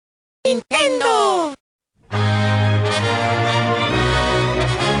Nintendo!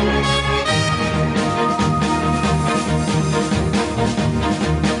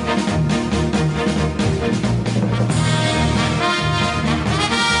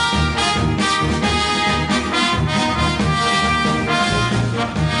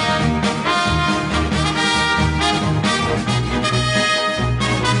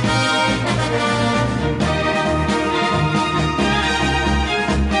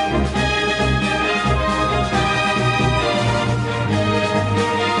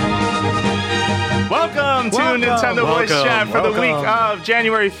 Welcome to Nintendo Voice Chat for the week of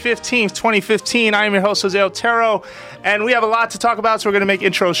January 15th, 2015. I am your host, Jose Otero, and we have a lot to talk about, so we're going to make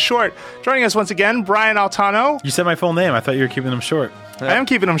intros short. Joining us once again, Brian Altano. You said my full name. I thought you were keeping them short. I am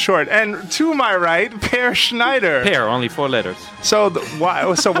keeping them short. And to my right, Per Schneider. Per, only 4 letters. So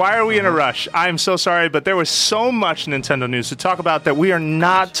why are we in a rush? I'm so sorry, but there was so much Nintendo news to talk about that we are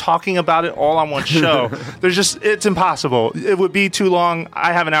not talking about it all on one show. It's impossible. It would be too long.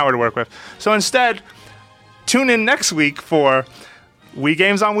 I have an hour to work with. So instead, tune in next week for Wii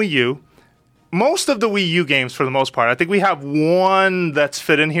games on Wii U. Most of the Wii U games, for the most part. I think we have one that's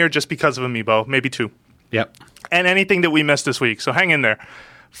fit in here just because of Amiibo, maybe 2. Yep. And anything that we missed this week. So hang in there.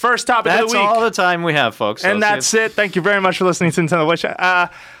 First topic of the week. That's all the time we have, folks. And that's it. Thank you very much for listening to Nintendo Voice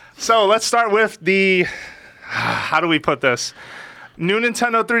Chat. So let's start with the... How do we put this? New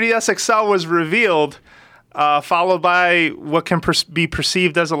Nintendo 3DS XL was revealed, followed by what can be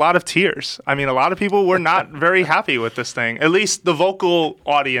perceived as a lot of tears. I mean, a lot of people were not very happy with this thing. At least the vocal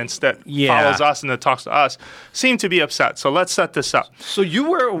audience that follows us and that talks to us seemed to be upset. So let's set this up. So you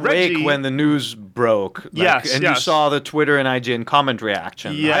were awake when the news broke. And you saw the Twitter and IGN comment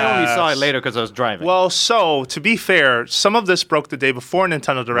reaction. Yes. I only saw it later because I was driving. Well, so to be fair, some of this broke the day before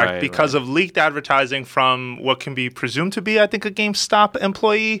Nintendo Direct because of leaked advertising from what can be presumed to be, I think, a GameStop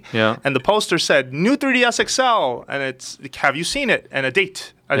employee. Yeah. And the poster said, new 3DS XL, and it's, have you seen it? And a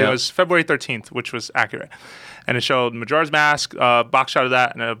date. I think it was February 13th, which was accurate. And it showed Majora's Mask, a box shot of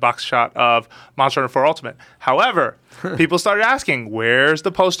that, and a box shot of Monster Hunter 4 Ultimate. However, people started asking, where's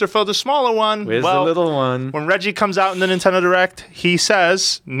the poster for the smaller one? Where's the little one? When Reggie comes out in the Nintendo Direct, he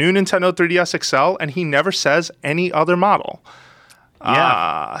says, new Nintendo 3DS XL, and he never says any other model.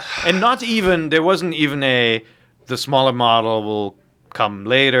 Yeah. And there wasn't even the smaller model will come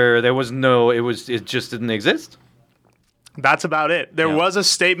later. It just didn't exist. That's about it. There was a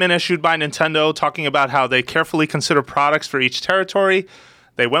statement issued by Nintendo talking about how they carefully consider products for each territory.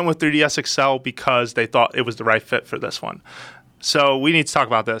 They went with 3DS XL because they thought it was the right fit for this one. So we need to talk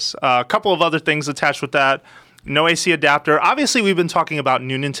about this. A couple of other things attached with that. No AC adapter. Obviously, we've been talking about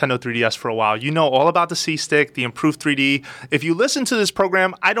new Nintendo 3DS for a while. You know all about the C-Stick, the improved 3D. If you listen to this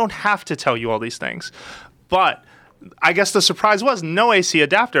program, I don't have to tell you all these things. But I guess the surprise was no AC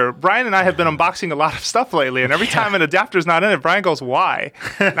adapter. Brian and I have been unboxing a lot of stuff lately, and every time an adapter's not in it, Brian goes, why?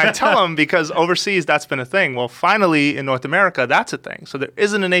 And I tell him because overseas that's been a thing. Well, finally in North America, that's a thing. So there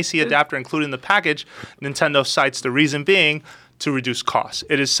isn't an AC adapter included in the package. Nintendo cites the reason being to reduce costs.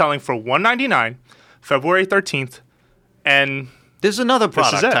 It is selling for $199, February 13th, and... There's another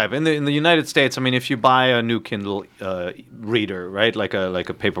product type in the United States. I mean, if you buy a new Kindle reader, right, like a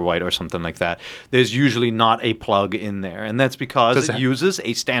Paperwhite or something like that, there's usually not a plug in there, and that's because it uses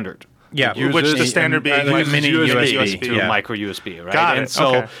a standard. Yeah, which the standard being like mini USB to micro USB, right? Got it. And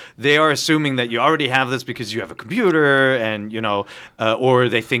so they are assuming that you already have this because you have a computer, and or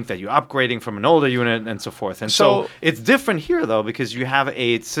they think that you're upgrading from an older unit and so forth. And so it's different here though because you have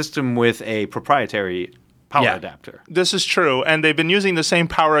a system with a proprietary power adapter. This is true, and they've been using the same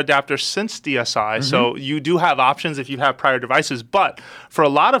power adapter since DSi, so you do have options if you have prior devices, but for a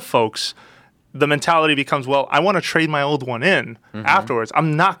lot of folks, the mentality becomes, well, I want to trade my old one in afterwards.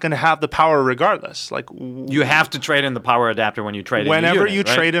 I'm not going to have the power regardless. Like you have to trade in the power adapter when you trade whenever in the unit,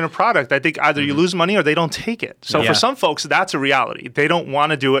 you trade in a product. I think either you lose money or they don't take it. So for some folks, that's a reality. They don't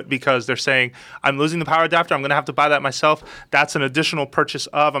want to do it because they're saying, I'm losing the power adapter. I'm going to have to buy that myself. That's an additional purchase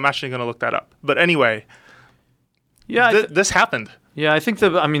of. I'm actually going to look that up. But anyway... Yeah, this happened. Yeah, I think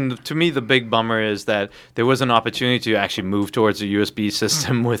to me, the big bummer is that there was an opportunity to actually move towards a USB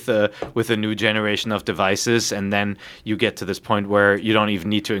system with a new generation of devices, and then you get to this point where you don't even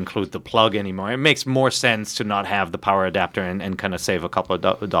need to include the plug anymore. It makes more sense to not have the power adapter and kind of save a couple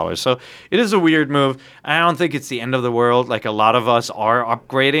of dollars. So it is a weird move. I don't think it's the end of the world. Like a lot of us are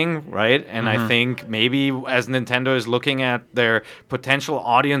upgrading, right? And I think maybe as Nintendo is looking at their potential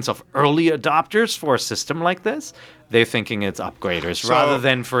audience of early adopters for a system like this, they're thinking it's upgraders rather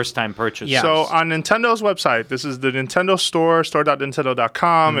than first-time purchasers. Yeah. So on Nintendo's website, this is the Nintendo Store,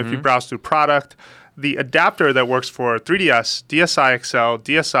 store.nintendo.com. If you browse through product, the adapter that works for 3DS, DSi XL,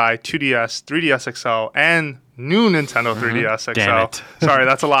 DSi, 2DS, 3DS XL, and new Nintendo 3DS XL. Damn it. Sorry,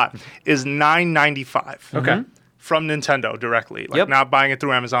 that's a lot. Is $9.95. Okay. From Nintendo directly, like Yep. not buying it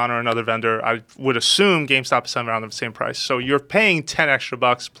through Amazon or another vendor. I would assume GameStop is around the same price. So you're paying $10 extra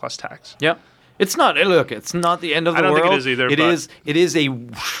plus tax. Yep. It's not. Look, it's not the end of the I don't world. think it is either, It but- is. It is a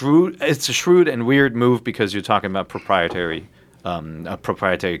shrewd. It's a shrewd and weird move because you're talking about a proprietary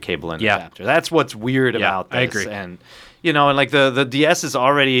cable and Yeah. adapter. That's what's weird Yeah, about this. I agree. And and like the DS is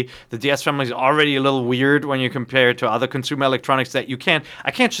already the DS family is already a little weird when you compare it to other consumer electronics that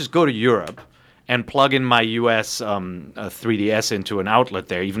I can't just go to Europe and plug in my US 3DS into an outlet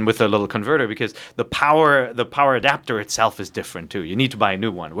there, even with a little converter, because the power adapter itself is different too. You need to buy a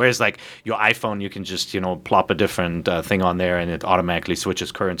new one. Whereas like your iPhone, you can just plop a different thing on there and it automatically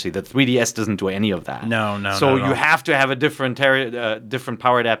switches currency. The 3DS doesn't do any of that. No, So not at you all. have to have a different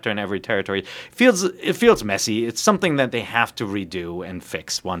power adapter in every territory. It feels messy. It's something that they have to redo and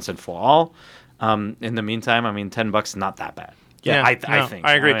fix once and for all. In the meantime, I mean, $10 is not that bad. Yeah, I no, think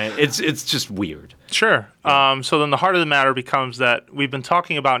I agree. It's just weird. Sure. So then the heart of the matter becomes that we've been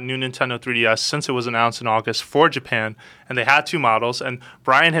talking about new Nintendo 3DS since it was announced in August for Japan, and they had two models. And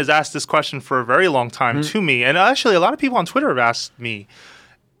Brian has asked this question for a very long time to me. And actually, a lot of people on Twitter have asked me,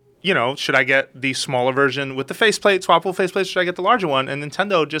 should I get the smaller version with the faceplate, swappable faceplate? Should I get the larger one? And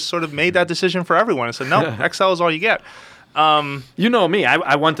Nintendo just sort of made that decision for everyone and said, no, XL is all you get. You know me,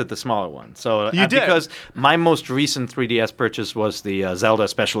 I wanted the smaller one. So You did. Because my most recent 3DS purchase was the Zelda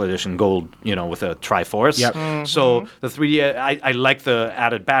Special Edition Gold, with a Triforce. Yep. So the 3DS, I like the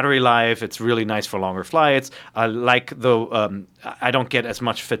added battery life. It's really nice for longer flights. I like I don't get as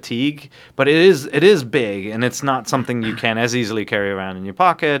much fatigue, but it is big, and it's not something you can as easily carry around in your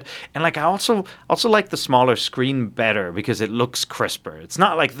pocket. And like I also like the smaller screen better because it looks crisper. It's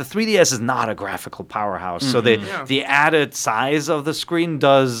not like the 3DS is not a graphical powerhouse. So the added size of the screen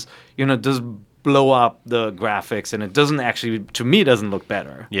does blow up the graphics, and it doesn't look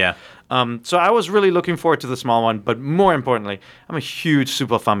better. Yeah. So I was really looking forward to the small one, but more importantly, I'm a huge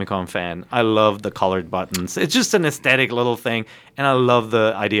Super Famicom fan. I love the colored buttons. It's just an aesthetic little thing, and I love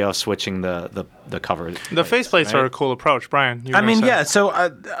the idea of switching the cover. The faceplates are a cool approach. Brian, you were I gonna mean, say. yeah. So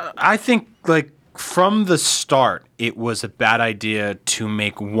I think like from the start, it was a bad idea to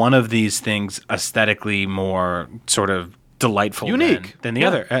make one of these things aesthetically more sort of delightful Unique. than the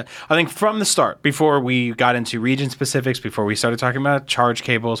other. I think from the start, before we got into region specifics, before we started talking about charge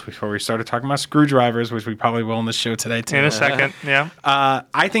cables, before we started talking about screwdrivers, which we probably will in this show today too. In a second, yeah.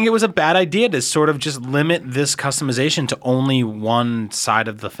 I think it was a bad idea to sort of just limit this customization to only one side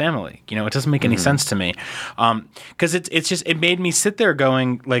of the family. It doesn't make any sense to me, because it made me sit there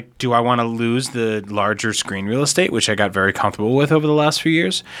going like, do I want to lose the larger screen real estate, which I got very comfortable with over the last few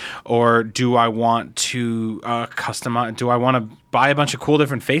years, or do I want to customize? Do I want to buy a bunch of cool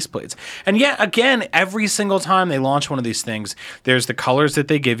different faceplates? And yet again, every single time they launch one of these things, there's the colors that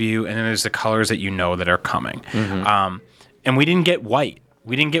they give you, and then there's the colors that that are coming. And we didn't get white.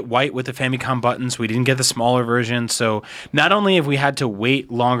 We didn't get white with the Famicom buttons. We didn't get the smaller version. So not only have we had to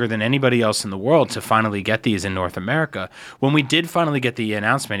wait longer than anybody else in the world to finally get these in North America, when we did finally get the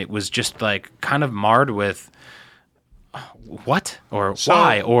announcement, it was just like kind of marred with what or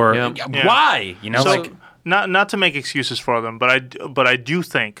why or why, So, not to make excuses for them, but I do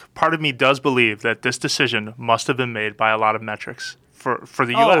think part of me does believe that this decision must have been made by a lot of metrics for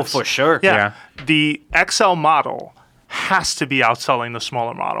the U.S. Oh, for sure. Yeah. The XL model has to be outselling the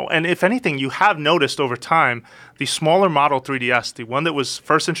smaller model. And if anything, you have noticed over time, the smaller model 3DS, the one that was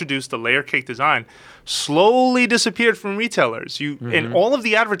first introduced, the layer cake design, slowly disappeared from retailers. In all of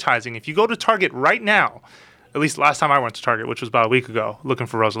the advertising, if you go to Target right now, at least last time I went to Target, which was about a week ago, looking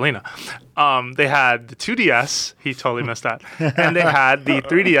for Rosalina, they had the 2DS. He totally missed that. And they had the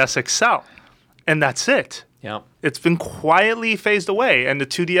 3DS XL. And that's it. Yep. It's been quietly phased away, and the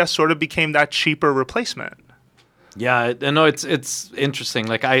 2DS sort of became that cheaper replacement. Yeah, no, it's interesting.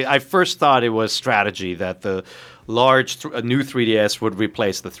 Like I first thought it was strategy that the large new 3DS would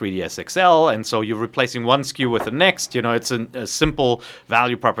replace the 3DS XL, and so you're replacing one SKU with the next. It's a simple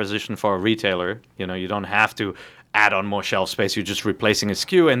value proposition for a retailer. You don't have to add on more shelf space. You're just replacing a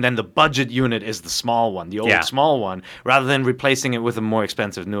SKU, and then the budget unit is the small one, the old small one. Rather than replacing it with a more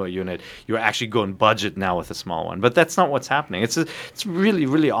expensive newer unit, you're actually going budget now with a small one. But that's not what's happening. It's really,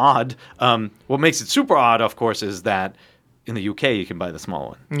 really odd. What makes it super odd, of course, is that in the UK you can buy the small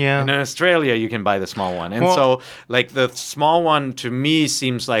one. Yeah. And in Australia you can buy the small one. And Well- so like the small one to me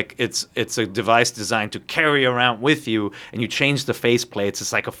seems like it's a device designed to carry around with you, and you change the faceplates.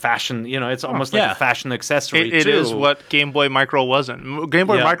 It's like a fashion, it's almost like yeah. a fashion accessory It too. is what Game Boy Micro wasn't. Game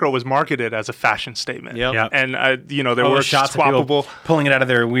Boy Yeah. Micro was marketed as a fashion statement. Yep. Yeah. And there were shots of people swappable. pulling it out of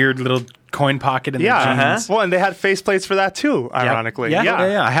their weird little coin pocket in Yeah. their jeans. Well, and they had faceplates for that too. Yep. Ironically.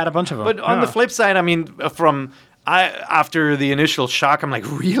 Yeah. I had a bunch of them. But on the flip side, I mean, after the initial shock, I'm like,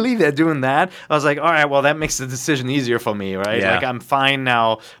 really? They're doing that? I was like, all right, well, that makes the decision easier for me, right? Yeah. Like, I'm fine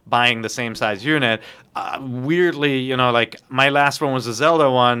now buying the same size unit. Weirdly, like, my last one was the Zelda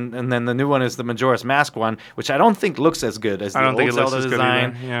one, and then the new one is the Majora's Mask one, which I don't think looks as good as the I don't old think it looks Zelda as good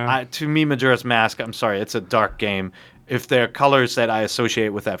design. either, yeah. To me, Majora's Mask, I'm sorry, it's a dark game. If there are colors that I associate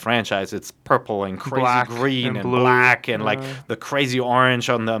with that franchise, it's purple and crazy Black green and and blue. black and like the crazy orange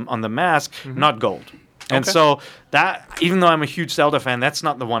on the mask, not gold. And Okay. so that, even though I'm a huge Zelda fan, that's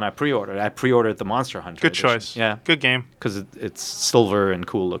not the one I pre-ordered. I pre-ordered the Monster Hunter. Good edition. choice. Yeah, Good game. because it's silver and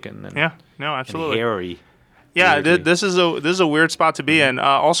cool looking. And, Yeah. No, and absolutely. hairy. Yeah, weirdly. this is a weird spot to be in.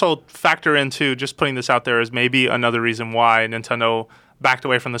 Also, factor into just putting this out there as maybe another reason why Nintendo backed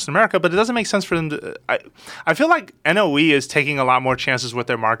away from this in America, but it doesn't make sense for them to. I feel like NOE is taking a lot more chances with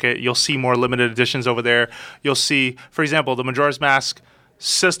their market. You'll see more limited editions over there. You'll see, for example, the Majora's Mask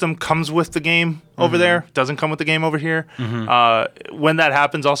system comes with the game over there, doesn't come with the game over here. When that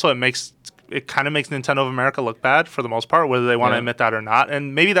happens, also it kind of makes Nintendo of America look bad for the most part, whether they want to Yeah. admit that or not.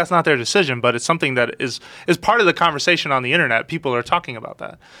 And maybe that's not their decision, but it's something that is part of the conversation on the internet. People are talking about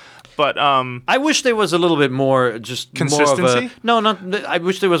that. But I wish there was a little bit more, just Consistency? I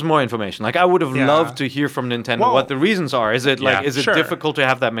wish there was more information. Like I would have Yeah. loved to hear from Nintendo Well- what the reasons are. Is it Yeah, is it sure. difficult to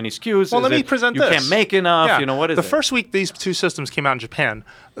have that many SKUs? Well, Is let me it present you this. can't make enough. Yeah. What is the it? first week these two systems came out in Japan,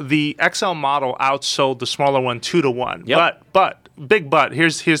 the XL model outsold the smaller one 2-1. Yep. But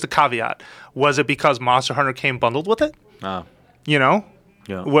here's the caveat: was it because Monster Hunter came bundled with it? Oh. Yeah.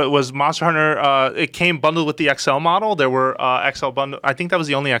 Was Monster Hunter? It came bundled with the XL model. There were XL bundle. I think that was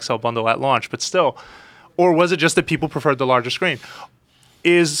the only XL bundle at launch, but still. Or was it just that people preferred the larger screen?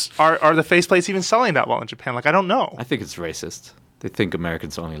 Are the faceplates even selling that well in Japan? Like I don't know. I think it's racist. They think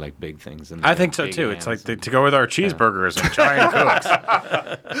Americans only like big things. And I they think like so big too. It's hands like to go with our cheeseburgers and giant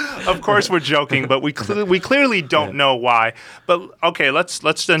cooks. Of course, we're joking, but we clearly don't know why. But okay, let's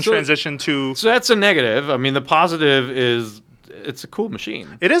then transition to. So that's a negative. I mean, the positive is it's a cool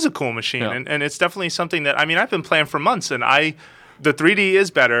machine. It is a cool machine, Yeah. and it's definitely something that I've been playing for months, and the 3D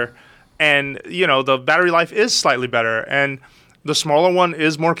is better, and the battery life is slightly better, and the smaller one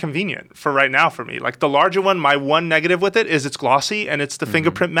is more convenient for right now for me. Like the larger one, my one negative with it is it's glossy and it's the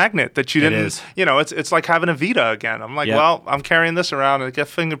fingerprint magnet that you didn't. is. It's like having a Vita again. I'm like, Yeah. well, I'm carrying this around and I get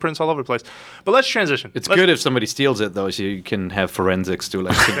fingerprints all over the place. But let's transition. It's Let's- good if somebody steals it though, so you can have forensics to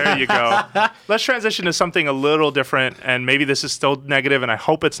like. There you go. Let's transition to something a little different, and maybe this is still negative, and I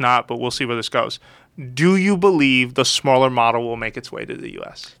hope it's not, but we'll see where this goes. Do you believe the smaller model will make its way to the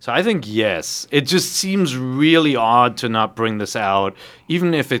U.S.? So I think yes. It just seems really odd to not bring this out,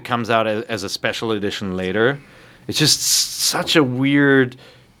 even if it comes out as a special edition later. It's just such a weird.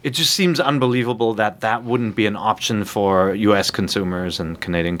 It just seems unbelievable that wouldn't be an option for U.S. consumers and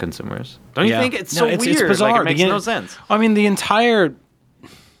Canadian consumers. Don't you think it's so weird? It's bizarre. Like, it makes Begin- no sense. I mean, the entire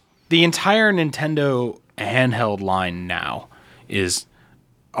Nintendo handheld line now is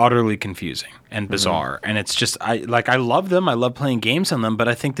utterly confusing and bizarre, and it's just I love them. I love playing games on them, but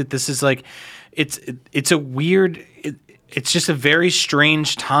I think that this is like it's a weird. It's just a very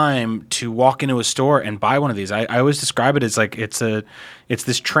strange time to walk into a store and buy one of these. I always describe it as like it's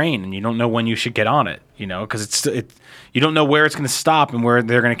this train, and you don't know when you should get on it, because you don't know where it's going to stop and where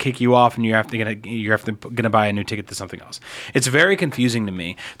they're going to kick you off, and you're going to buy a new ticket to something else. It's very confusing to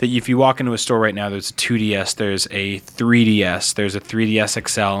me that if you walk into a store right now, there's a 2DS, there's a 3DS, there's a 3DS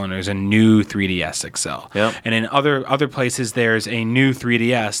XL, and there's a new 3DS XL. Yep. And in other places, there's a new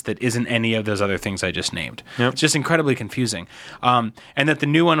 3DS that isn't any of those other things I just named. Yep. It's just incredibly confusing. And that the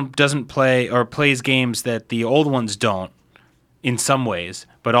new one doesn't play or plays games that the old ones don't in some ways,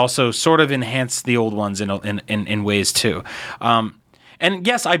 but also sort of enhance the old ones in ways too. And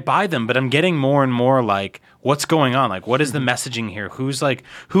yes, I buy them, but I'm getting more and more like, what's going on? Like, what is the messaging here? Who's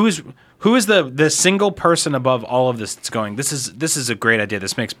Who is the single person above all of this that's going, this is a great idea.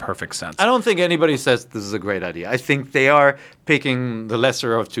 This makes perfect sense. I don't think anybody says this is a great idea. I think they are picking the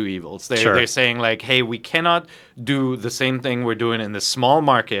lesser of two evils. They're saying like, hey, we cannot do the same thing we're doing in this small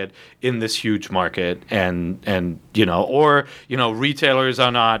market in this huge market, and or retailers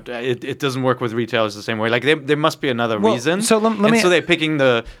are not. It doesn't work with retailers the same way. Like there must be another reason. So so they're picking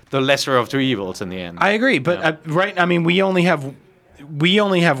the lesser of two evils in the end. I agree, but right. I mean, we only have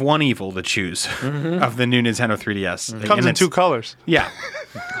one evil to choose of the new Nintendo 3DS. It comes in two colors. Yeah.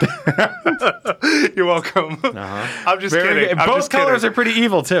 You're welcome. I'm just kidding. Both colors are pretty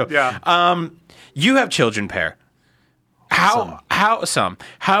evil too. Yeah. You have children, Peer. How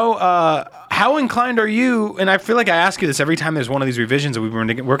inclined are you? And I feel like I ask you this every time there's one of these revisions that we've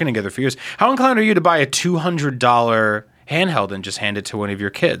been working together for years. How inclined are you to buy a $200 handheld and just hand it to one of your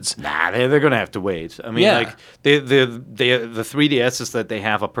kids? Nah, they're gonna have to wait. I mean, like the 3DSs that they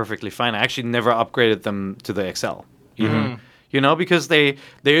have are perfectly fine. I actually never upgraded them to the XL even. Because there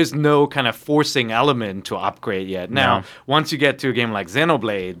is no kind of forcing element to upgrade yet. Now, once you get to a game like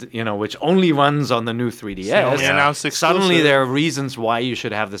Xenoblade, which only runs on the new 3DS, suddenly there are reasons why you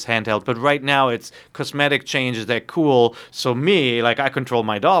should have this handheld. But right now, it's cosmetic changes. They're cool. So me, like I control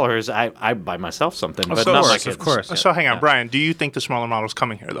my dollars. I buy myself something, but not my kids. Of course. So hang on, Brian. Do you think the smaller model's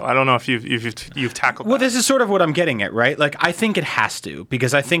coming here, though? I don't know if you've tackled Well, that. this is sort of what I'm getting at, right? Like, I think it has to,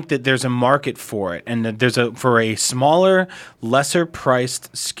 because I think that there's a market for it, and that for a smaller, lesser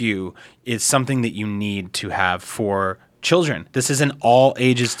priced SKU is something that you need to have for children. This is an all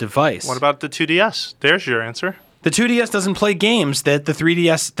ages device. What about the 2DS? There's your answer. The 2DS doesn't play games that the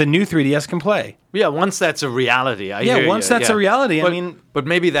new 3DS can play. Yeah, once that's a reality. Once that's a reality. But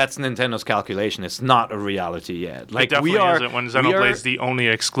maybe that's Nintendo's calculation. It's not a reality yet. Like it definitely isn't when Xenoblade's the only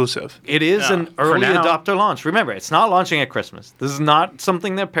exclusive. It is an early adopter launch. Remember, it's not launching at Christmas. This is not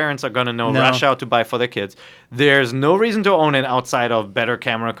something their parents are going to rush out to buy for their kids. There's no reason to own it outside of better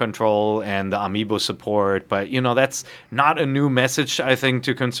camera control and the Amiibo support. But, that's not a new message, I think,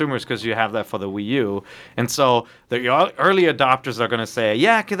 to consumers because you have that for the Wii U. And so the early adopters are going to say,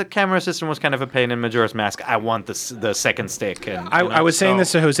 yeah, the camera system was kind of a pain in Majora's Mask. I want the second stick. And I was saying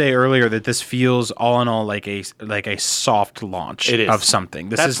this to Jose earlier that this feels all in all like a soft launch of something.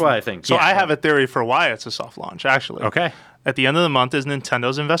 That's what I think. So I have a theory for why it's a soft launch, actually. Okay. At the end of the month is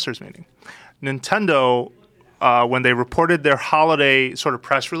Nintendo's investors meeting. Nintendo, when they reported their holiday sort of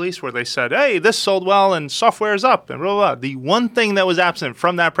press release where they said, hey, this sold well and software is up and blah, blah, blah. The one thing that was absent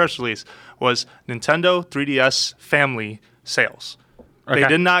from that press release was Nintendo 3DS family sales. Okay. They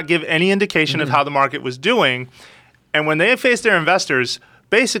did not give any indication of how the market was doing. And when they faced their investors,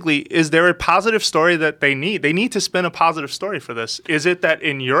 basically, is there a positive story that they need? They need to spin a positive story for this. Is it that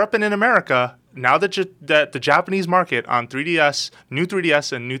in Europe and in America, now that the Japanese market on 3DS, new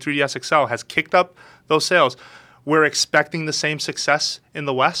 3DS and new 3DS XL has kicked up those sales, we're expecting the same success in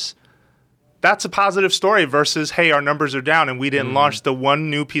the West? That's a positive story versus, hey, our numbers are down and we didn't launch the one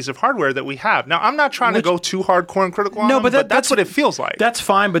new piece of hardware that we have. Now, I'm not trying to go too hardcore and critical on them, but that's what it feels like. That's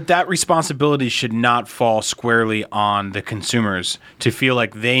fine, but that responsibility should not fall squarely on the consumers to feel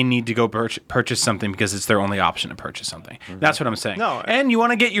like they need to go purchase something because it's their only option to purchase something. That's what I'm saying. No, and you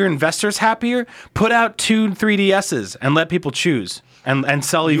want to get your investors happier? Put out 2 3DSs and let people choose. And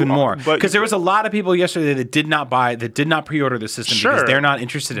sell even more. Because there was a lot of people yesterday that did not pre-order the system because they're not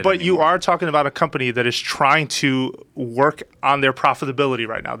interested in it. But you are talking about a company that is trying to work on their profitability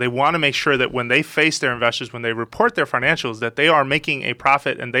right now. They want to make sure that when they face their investors, when they report their financials, that they are making a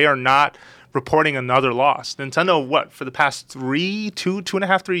profit and they are not reporting another loss. Nintendo, for the past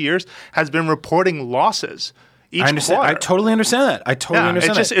 3 years, has been reporting losses. I understand. I totally understand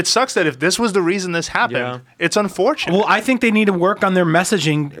that. It sucks that if this was the reason this happened, it's unfortunate. Well, I think they need to work on their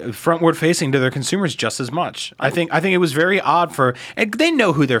messaging frontward facing to their consumers just as much. I think it was very odd and they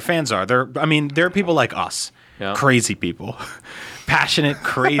know who their fans are. They're people like us, crazy people. Passionate,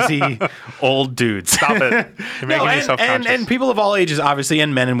 crazy, old dudes. Stop it. You're making me self-conscious. And people of all ages, obviously,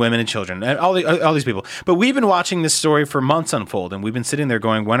 and men and women and children, and all these people. But we've been watching this story for months unfold, and we've been sitting there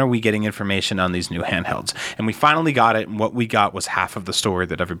going, when are we getting information on these new handhelds? And we finally got it, and what we got was half of the story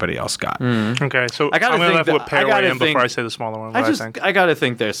that everybody else got. Okay, so I'm going to let Peer weigh in before I say the smaller one. I got to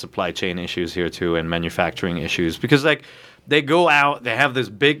think there's supply chain issues here, too, and manufacturing issues, because, they go out, they have this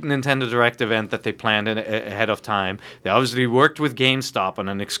big Nintendo Direct event that they planned ahead of time. They obviously worked with GameStop on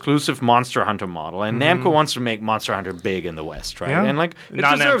an exclusive Monster Hunter model, and Namco wants to make Monster Hunter big in the West, right? Yeah. And like, it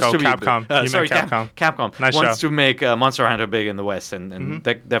Not deserves Namco, to be Capcom. You sorry, meant Capcom. Capcom Nice wants show. to make Monster Hunter big in the West, and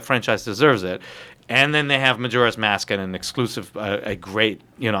that franchise deserves it. And then they have Majora's Mask and an exclusive, a great,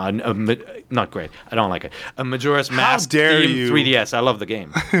 not great. I don't like it. A Majora's Mask dare themed you. 3DS. I love the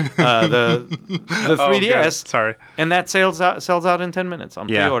game. The 3DS. Sorry. And that sells out in 10 minutes on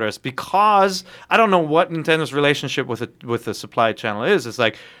Yeah. pre-orders because I don't know what Nintendo's relationship with the supply channel is. It's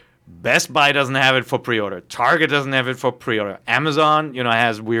like Best Buy doesn't have it for pre-order. Target doesn't have it for pre-order. Amazon,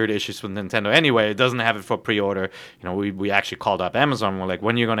 has weird issues with Nintendo anyway. It doesn't have it for pre-order. We actually called up Amazon. We're like,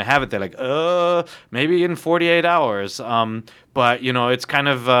 when are you going to have it? They're like, maybe in 48 hours. But it's kind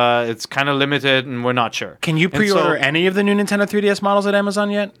of limited, and we're not sure. Can you And so- pre-order any of the new Nintendo 3DS models at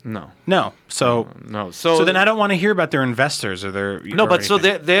Amazon yet? No. No. So No. So then I don't want to hear about their investors or their No, or but so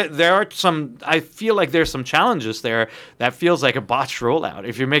anything. there are some. I feel like there's some challenges there that feels like a botched rollout.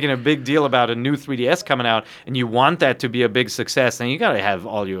 If you're making a big deal about a new 3DS coming out and you want that to be a big success, then you got to have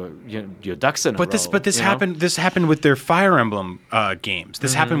all your ducks in a row. But this happened. This happened with their Fire Emblem games.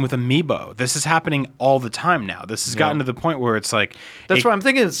 This happened with Amiibo. This is happening all the time now. This has gotten to the point where it's like That's what I'm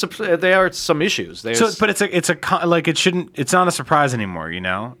thinking. There are some issues. But it's not a surprise anymore.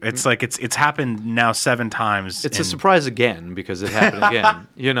 It's like it's happened now 7 times. It's a surprise again because it happened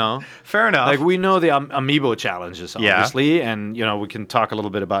again. Fair enough. Like we know the Amiibo challenges, obviously, and we can talk a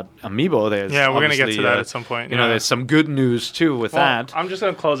little bit about Amiibo. There's Yeah, we're gonna get to obviously, that at some point. There's some good news too with that. I'm just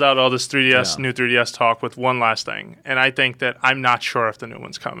going to close out all this 3DS, new 3DS talk with one last thing. And I think that I'm not sure if the new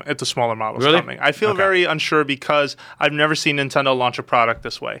one's coming, if the smaller model's Really? coming. I feel very unsure because I've never seen Nintendo launch a product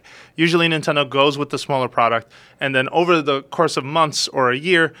this way. Usually Nintendo goes with the smaller product, and then over the course of months or a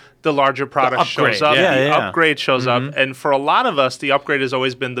year, the larger product upgrade, shows up, yeah. the Yeah. upgrade shows up. And for a lot of us, the upgrade has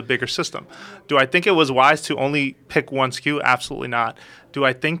always been the bigger system. Do I think it was wise to only pick one SKU? Absolutely not. Do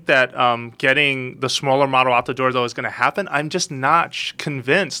I think that getting the smaller model out the door, though, is going to happen? I'm just not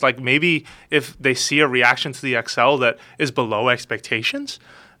convinced. Like, maybe if they see a reaction to the XL that is below expectations,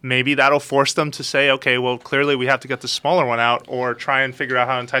 maybe that'll force them to say, okay, well, clearly we have to get the smaller one out or try and figure out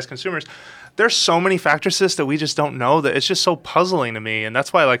how to entice consumers. There's so many factors to this that we just don't know that it's just so puzzling to me. And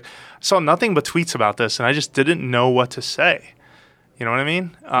that's why, I saw nothing but tweets about this, and I just didn't know what to say. You know what I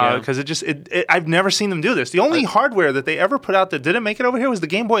mean? Because I've never seen them do this. The only hardware that they ever put out that didn't make it over here was the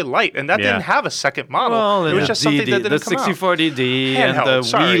Game Boy Light, and that didn't have a second model. Well, it was just something that didn't the come out. 64DD and Handheld, the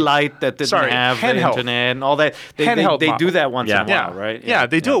sorry. Wii Lite that didn't Sorry, have the handheld. internet and all that. They Handheld do that once in a Yeah, while, right? Yeah,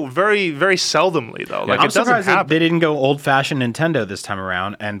 they do it very, very seldomly though. Like I'm it doesn't surprised that happen. they didn't go old-fashioned Nintendo this time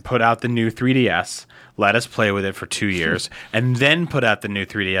around and put out the new 3DS. Let us play with it for 2 years, and then put out the new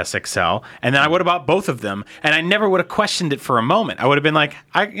 3DS XL, and then I would have bought both of them, and I never would have questioned it for a moment. I would have been like,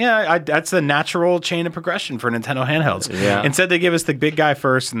 that's the natural chain of progression for Nintendo handhelds. Yeah. Instead, they give us the big guy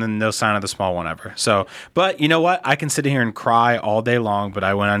first, and then no sign of the small one ever. So, but you know what? I can sit here and cry all day long, but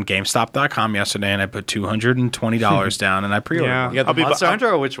I went on GameStop.com yesterday, and I put $220 down, and I pre-ordered Yeah. one. You got I'll the be Monster bu- Hunter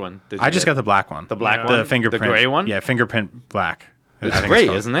or which one? I just got the black one. The black Yeah. one? The fingerprint. The gray one? Yeah, fingerprint black. It's gray,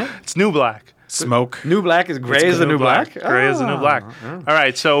 isn't it? It's new black. Smoke. New black is gray as the new black? Gray is the new black. All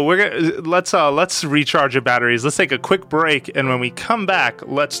right, so let's recharge your batteries. Let's take a quick break, and when we come back,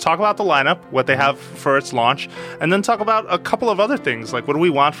 let's talk about the lineup, what they have for its launch, and then talk about a couple of other things, like what do we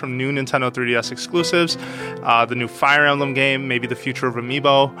want from new Nintendo 3DS exclusives, the new Fire Emblem game, maybe the future of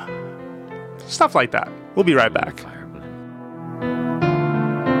Amiibo, stuff like that. We'll be right back.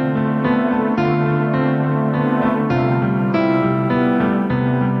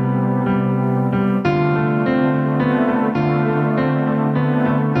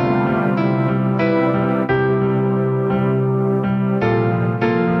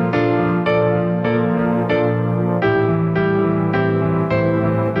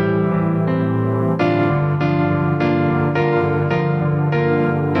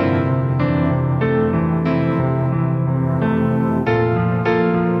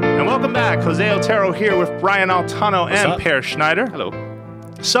 Jose Otero here with Brian Altano and up? Per Schneider. Hello.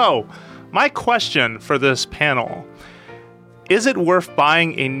 So, my question for this panel, is it worth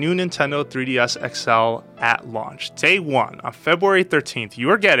buying a new Nintendo 3DS XL at launch? Day one, on February 13th, you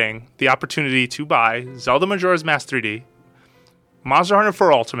are getting the opportunity to buy Zelda Majora's Mask 3D, Monster Hunter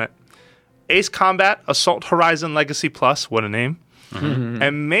 4 Ultimate, Ace Combat Assault Horizon Legacy Plus, what a name,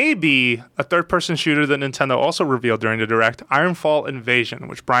 and maybe a third-person shooter that Nintendo also revealed during the Direct, Ironfall Invasion,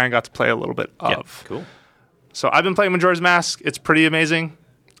 which Brian got to play a little bit of. Cool. So I've been playing Majora's Mask. It's pretty amazing.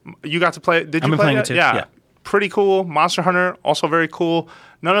 You got to play. Did you I've been play playing that? it too, Yeah. yeah. Pretty cool. Monster Hunter, also very cool.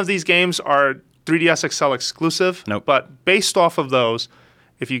 None of these games are 3DS XL exclusive. Nope. But based off of those,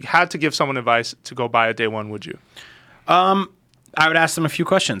 if you had to give someone advice to go buy a day one, would you? I would ask them a few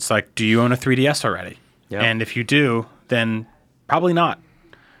questions, like, do you own a 3DS already? Yeah. And if you do, then probably not.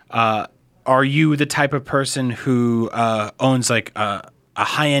 Are you the type of person who owns like a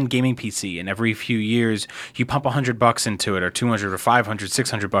high-end gaming PC, and every few years you pump $100 into it, or 200 or 500,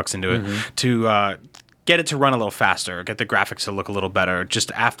 $600 into it to get it to run a little faster, get the graphics to look a little better, just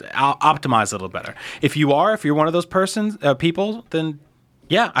optimize a little better? If you're one of those people, then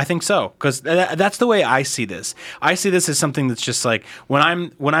yeah, I think so, because that's the way I see this. I see this as something that's just like when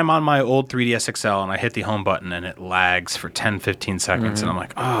I'm on my old 3DS XL and I hit the home button and it lags for 10, 15 seconds and I'm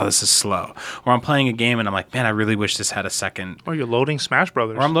like, oh, this is slow. Or I'm playing a game and I'm like, man, I really wish this had a second. Or you're loading Smash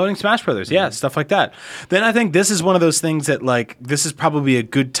Brothers. Or I'm loading Smash Brothers, yeah, stuff like that. Then I think this is one of those things that like this is probably a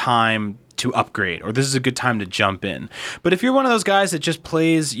good time to upgrade, or this is a good time to jump in. But if you're one of those guys that just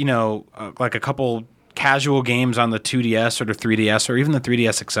plays, like a couple casual games on the 2DS or the 3DS or even the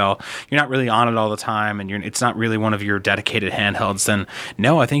 3DS XL, you're not really on it all the time, and it's not really one of your dedicated handhelds, then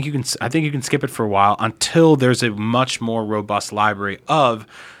no, I think you can skip it for a while until there's a much more robust library of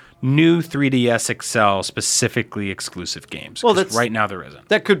new 3DS XL specifically exclusive games. Well, right now there isn't.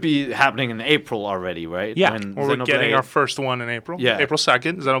 That could be happening in April already, right? Yeah. When Or we're getting our first one in April. Yeah. April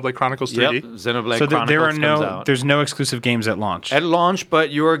 2nd, Xenoblade Chronicles 3D. Yep, Xenoblade So Chronicles comes out. there's no exclusive games at launch. At launch, but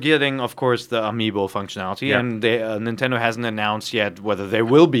you're getting, of course, the Amiibo functionality, Yeah. and Nintendo hasn't announced yet whether there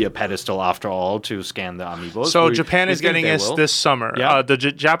will be a pedestal after all to scan the Amiibos. So Japan is getting this summer. Yeah. The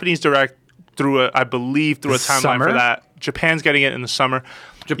Japanese Direct I believe through a This timeline summer? for that. Japan's getting it in the summer.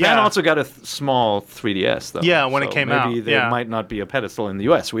 Japan Yeah. also got a small 3DS, though. Yeah, when it So came out, maybe there yeah. might not be a pedestal in the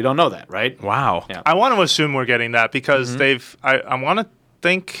US. We don't know that, right? Wow. Yeah. I want to assume we're getting that because I want to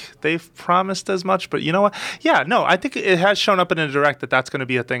think they've promised as much, but you know what? Yeah, no, I think it has shown up in a Direct that's going to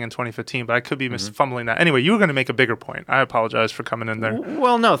be a thing in 2015, but I could be fumbling that. Anyway, you were going to make a bigger point. I apologize for coming in there.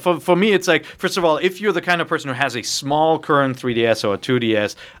 Well, no. For me, it's like, first of all, if you're the kind of person who has a small current 3DS or a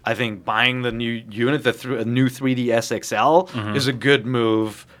 2DS, I think buying the new unit, a new 3DS XL, is a good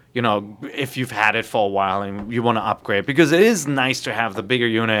move. If you've had it for a while and you want to upgrade, because it is nice to have the bigger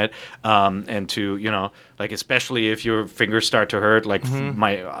unit, and to, like, especially if your fingers start to hurt, like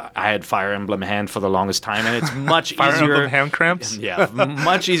I had Fire Emblem Hand for the longest time, and it's much Fire easier. Emblem hand cramps? Yeah,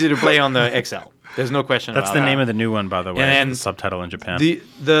 much easier to play on the XL. There's no question That's about the that. name of the new one, by the way. And the subtitle in Japan. The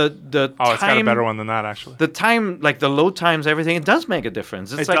Oh, it's got a time- better one than that, actually. The time, like the load times, everything, it does make a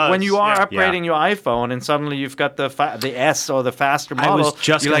difference. It's It like when does, you are yeah. upgrading your iPhone and suddenly you've got the S or the faster model. was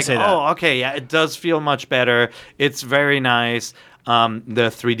just you're gonna like, say that. oh, okay, yeah, it does feel much better. It's very nice.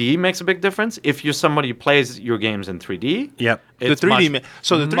 The 3D makes a big difference. If you're somebody who plays your games in 3D, Yep. The it's 3D, much,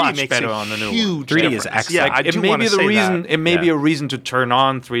 so the 3D much makes better a on the new huge 3D is difference. excellent. Yeah, Like, I it do may want be to the say reason. that. It may be Yeah. a reason to turn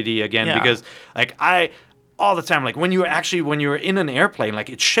on 3D again, Yeah. because like all the time, like when you're in an airplane, like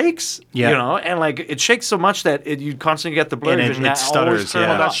it shakes, Yeah. and like it shakes so much that you constantly get the blurry And vision. it That stutters, always turns yeah.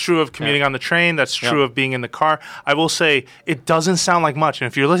 Well, it that's off. true of commuting on the train. That's true of being in the car. I will say it doesn't sound like much. And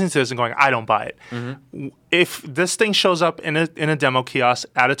if you're listening to this and going, I don't buy it. If this thing shows up in a demo kiosk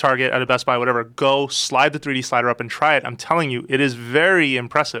at a Target, at a Best Buy, whatever, go slide the 3D slider up and try it. I'm telling you, it is very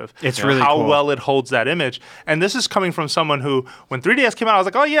impressive. It's really how cool. well it holds that image. And this is coming from someone who, when 3DS came out, I was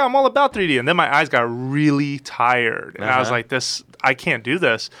like, oh yeah, I'm all about 3D. And then my eyes got really tired. And I was like, I can't do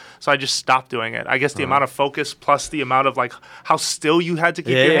this. So I just stopped doing it. I guess the amount of focus plus the amount of like how still you had to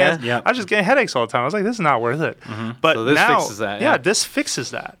keep your hands. Yeah. I was just getting headaches all the time. I was like, this is not worth it. But So this now, fixes that, yeah, yeah. this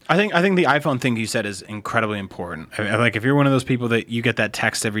fixes that. I think the iPhone thing you said is incredibly important. Like if you're one of those people that you get that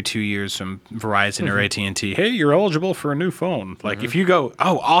text every 2 years from Verizon or AT&T, hey, you're eligible for a new phone. Like if you go,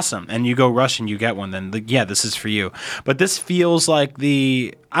 oh, awesome, and you go rush and you get one, then yeah, this is for you. But this feels like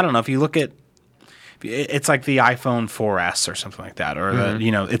I don't know, if you look at, it's like the iPhone 4S or something like that, or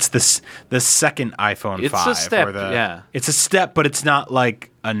it's the second iPhone It's 5. a step, or yeah. It's a step, but it's not like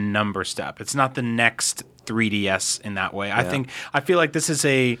a number step. It's not the next 3DS in that way. I feel like this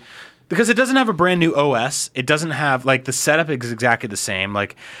is because it doesn't have a brand new OS. It doesn't have like the setup is exactly the same.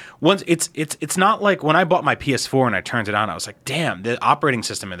 Like once it's not like when I bought my PS4 and I turned it on, I was like, damn, the operating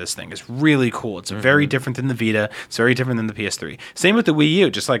system of this thing is really cool. It's very different than the Vita. It's very different than the PS3. Same with the Wii U,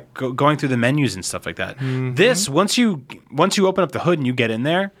 just like going through the menus and stuff like that. This once you open up the hood and you get in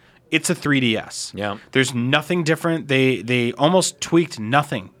there, it's a 3DS. Yeah. There's nothing different. They almost tweaked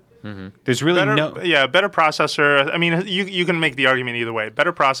nothing. There's really Better processor. I mean, you can make the argument either way.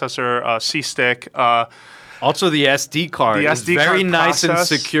 Better processor, C-Stick. Also, the SD card The is SD very card nice and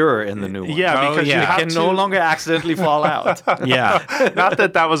process. secure in the new one. Yeah, because you yeah. It have can to, no longer accidentally fall out. yeah. Not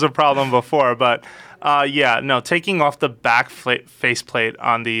that was a problem before, but Taking off the back faceplate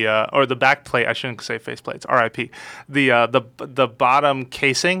on the or the back plate. I shouldn't say faceplates. RIP. The bottom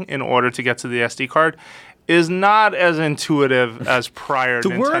casing in order to get to the SD card is not as intuitive as prior. The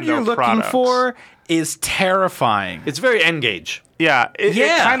Nintendo word you're looking products. for is terrifying. It's very N-Gage. Yeah, it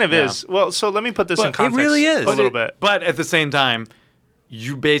kind of Yeah. is. Well, so let me put this in But it context. really is. a little bit. But at the same time,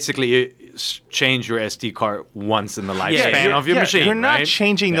 you basically change your SD card once in the lifespan of your machine. You're not right?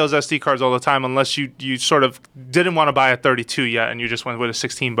 changing those SD cards all the time unless you sort of didn't want to buy a 32 yet and you just went with a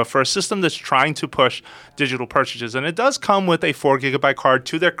 16. But for a system that's trying to push digital purchases, and it does come with a 4 gigabyte card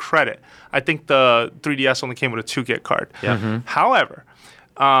to their credit. I think the 3DS only came with a 2 gig card. Yeah. However,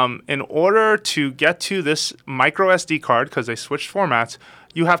 in order to get to this micro SD card, because they switched formats,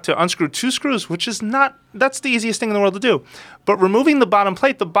 you have to unscrew 2 screws, which is that's the easiest thing in the world to do. But removing the bottom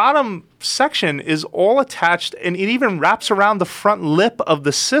plate, the bottom section is all attached and it even wraps around the front lip of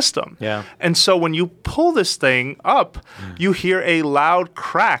the system. Yeah. And so when you pull this thing up, you hear a loud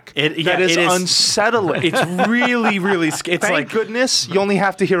crack that is unsettling. It's really, really scary. It's Thank like goodness you only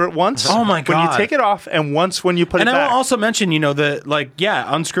have to hear it once. Oh my When God. you take it off and once when you put And it I back. will also mention,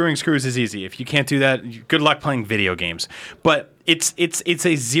 unscrewing screws is easy. If you can't do that, good luck playing video games. But it's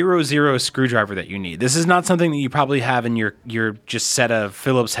a 0-0 screwdriver that you need. This is not something that you probably have in your just set of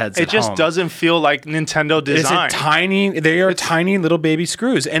Phillips heads. It at just home. doesn't feel like Nintendo design. Is it tiny? They are tiny little baby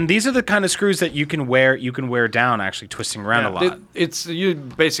screws, and these are the kind of screws that you can wear down, actually twisting around a lot. It's you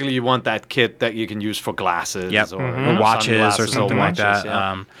basically you want that kit that you can use for glasses Yep. or Watches or sunglasses something like watches, that.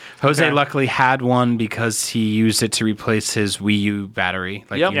 yeah. Jose Okay. luckily had one because he used it to replace his Wii U battery.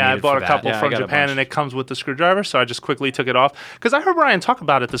 Like Yep. you Yeah, I needed bought for a that. couple Yeah, I from got a Japan, bunch. and it comes with the screwdriver, so I just quickly took it off. Because I heard Brian talk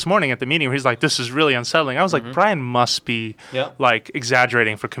about it this morning at the meeting, where he's like, "This is really unsettling." I was like, "Brian must be Yeah. like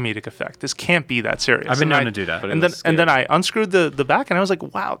exaggerating for comedic effect. This can't be that serious." I've been And known I- to do that. But it And then was and then scary. I unscrewed the back, and I was like,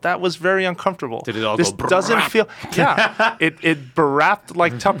 "Wow, that was very uncomfortable." Did it all this go doesn't brrrap? feel? Yeah, it barapped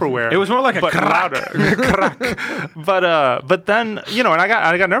like Tupperware. It was more like a but crack. louder. Crack. But then and I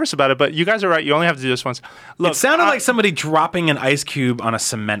got nervous about it. But you guys are right. You only have to do this once. Look, It sounded like somebody dropping an ice cube on a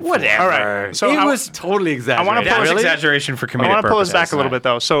cement floor. Whatever. All right. So it I- was totally exaggerated. wanna That was Really? exaggeration for comedic I want to pull this back purposes. a little bit,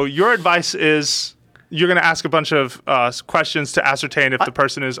 though. So your advice is you're going to ask a bunch of questions to ascertain if the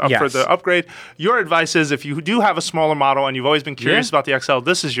person is up for yes. the upgrade. Your advice is if you do have a smaller model and you've always been curious Yeah. about the XL,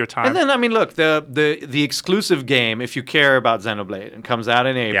 this is your time. And then I mean, look, the exclusive game, if you care about Xenoblade, and comes out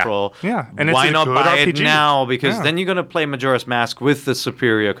in April, Yeah. And it's why a not good buy RPG. it now? Because Yeah. then you're gonna play Majora's Mask with the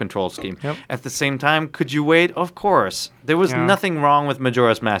superior control scheme. Yep. At the same time, could you wait? Of course. There was Yeah. nothing wrong with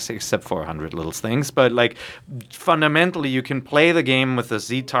Majora's Mask except for 100 little things. But like fundamentally, you can play the game with a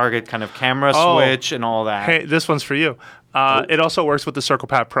Z target kind of camera Oh. switch and all that. Hey, this one's for you. It also works with the Circle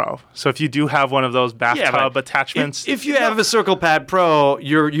Pad Pro. So if you do have one of those bathtub but attachments, If you have a Circle Pad Pro,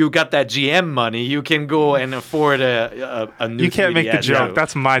 you got that GM money. You can go and afford a new. you can't make the 3DS. joke.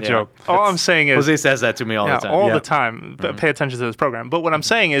 That's my Yeah. joke. All I'm saying is Jose says that to me all the time. all Yeah. the time. Pay attention to this program. But what I'm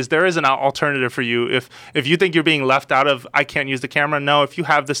saying is there is an alternative for you. If you think you're being left out of, I can't use the camera. No, if you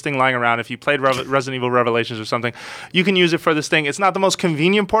have this thing lying around, if you played Resident Evil Revelations or something, you can use it for this thing. It's not the most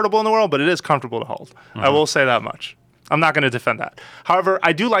convenient portable in the world, but it is comfortable to hold. I will say that much. I'm not going to defend that. However,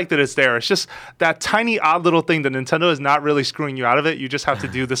 I do like that it's there. It's just that tiny, odd little thing that Nintendo is not really screwing you out of it. You just have to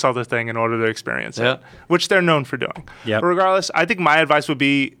do this other thing in order to experience Yeah. it, which they're known for doing. Yep. But regardless, I think my advice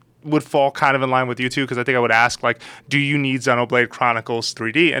would fall kind of in line with you two, because I think I would ask, like, do you need Xenoblade Chronicles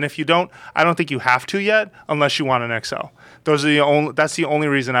 3D? And if you don't, I don't think you have to yet, unless you want an XL. Those are that's the only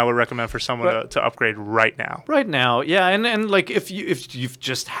reason I would recommend for someone to upgrade right now. Right now, yeah, and like if you've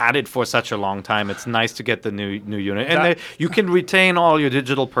just had it for such a long time, it's nice to get the new unit, and you can retain all your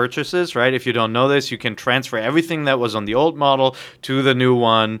digital purchases, right? If you don't know this, you can transfer everything that was on the old model to the new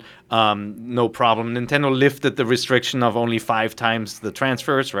one, no problem. Nintendo lifted the restriction of only 5 times the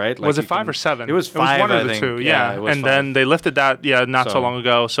transfers, right? Like Was it you 5 or 7? It was 5. one I of the think. two. Yeah, it was and 5. then they lifted that. Yeah, not so So- long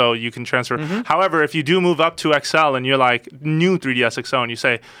ago, so you can transfer. However, if you do move up to XL and you're like new 3DS XL and you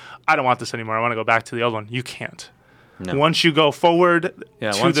say, I don't want this anymore, I want to go back to the old one, you can't. No. Once you go forward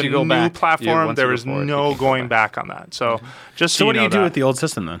Yeah, to once the you go new back, platform, once there you go is forward, you no can't go going back. back on that. So just So what do know you do that. with the old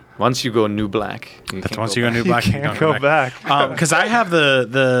system then? Once you go new black, That's once you go new black, You can't go back. Because I have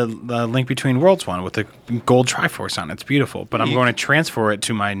the Link Between Worlds one with the gold Triforce on it. It's beautiful, but I'm You- going to transfer it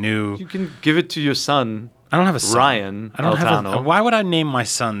to my new. You can give it to your son. I don't have a son. Ryan I don't have a. Altano. Why would I name my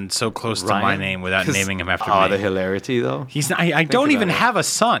son so close to my Ryan? name without 'Cause- naming him after Oh, me? the hilarity though. He's not, I don't about even it. have a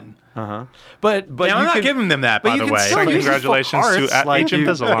son. But Yeah, I'm you not can, giving them that, but by you the can way. still So use it for congratulations to parts, like Agent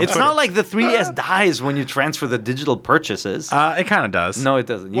Bizzle on it's Twitter. not like the 3DS dies when you transfer the digital purchases. It kind of does. No, it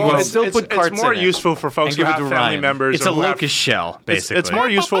doesn't. You Well, can still put carts it's more in it useful for folks and who give it have to family Ryan. members. It's a or who have- locust shell, basically. It's more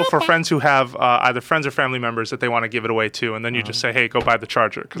useful for friends who have either friends or family members that they want to give it away to, and then you just say, "Hey, go buy the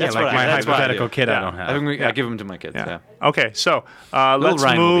charger." 'cause That's like what my that's what I hypothetical do. kid I Yeah. don't have. I think I give them to my kids. Yeah. Okay, so let's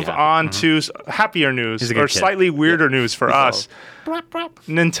Ryan will be move happy. on to happier news He's a good or kid. slightly weirder news for us.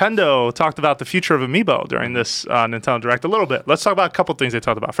 Nintendo talked about the future of Amiibo during this Nintendo Direct a little bit. Let's talk about a couple things they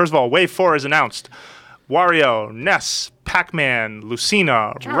talked about. First of all, Wave 4 is announced. Wario, Ness, Pac-Man,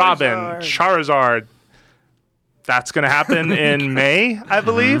 Lucina, Robin, Charizard. That's going to happen in May, I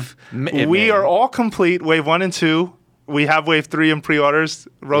believe. In We May. are all complete, Wave 1 and 2. We have Wave 3 in pre-orders.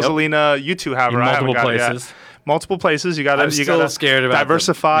 Rosalina, you two have In her. I haven't multiple got it yet. places. Multiple places. You got I'm to you still got to scared about them.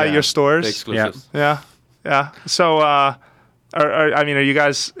 diversify Yeah, your stores. the exclusives. Yeah. So, are you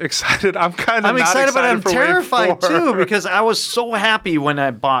guys excited? I'm kind of I'm excited, but I'm for Wave terrified 4. too because I was so happy when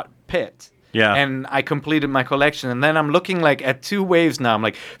I bought Pit. Yeah. And I completed my collection, and then I'm looking like at 2 waves now. I'm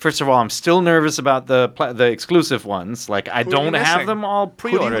like, first of all, I'm still nervous about the exclusive ones. Like, I are you don't have missing? them all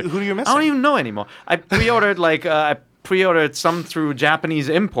pre-ordered. Who do you I missing? don't even know anymore. I pre-ordered some through Japanese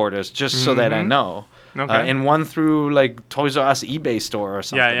importers just so that I know. Okay. And one through like Toys R Us eBay store or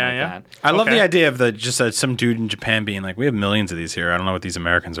something like that. I love Okay. the idea of some dude in Japan being like, "We have millions of these here. I don't know what these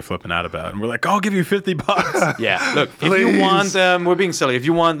Americans are flipping out about." And we're like, "I'll give you $50." Yeah, look, if Please. you want them, we're being silly. If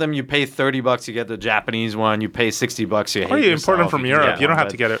you want them, you pay $30, you get the Japanese one. You pay $60, you hate Or you yourself, import them from can Europe. get You don't one, have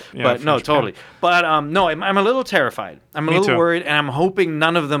but- to get it. But from no, Japan. totally. But no, I'm a little terrified. I'm a Me little too. worried, and I'm hoping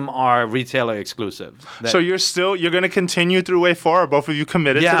none of them are retailer exclusive. So you're going to continue through Wave 4? Are both of you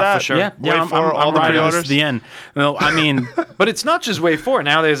committed Yeah, to that? for sure. Yeah, Wave 4, all the riding this pre-orders? to the end. No, I mean, But it's not just Wave 4.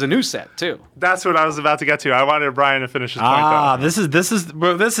 Now there's a new set too. That's what I was about to get to. I wanted Brian to finish his point, though. this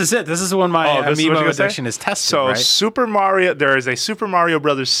is it. This is when my Oh, this is what you're amiibo gonna say? addiction is tested. So right? Super Mario, there is a Super Mario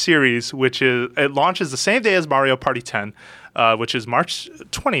Brothers series, it launches the same day as Mario Party 10, which is March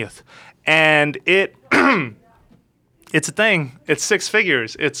 20th, and it's a thing. It's 6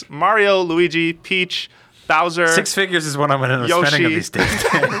 figures. It's Mario, Luigi, Peach, Bowser, 6 figures is what I'm going to end up spending on Yoshi. these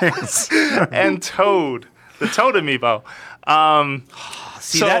days. and Toad, the Toad amiibo.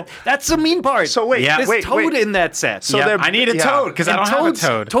 See, that's the mean part. So wait, Yeah. there's wait, Toad wait. in that set. So Yeah, they're- I need a yeah. Toad because I And don't have a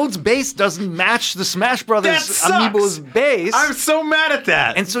Toad. Toad's base doesn't match the Smash Brothers That sucks. Amiibo's base. I'm so mad at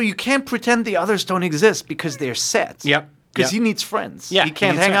that. And so you can't pretend the others don't exist because they're sets. Yep. Because Yep. he needs friends. Yeah, he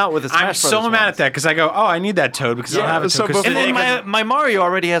can't he's hang right. out with the Smash I'm Brothers so mad ones. at that because I go, oh, I need that Toad because I don't Yeah, have a so Toad. 'cause before- And then they- my Mario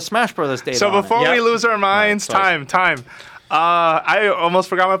already has Smash Brothers data So on it. before we Yep. lose our minds, Right, time. I almost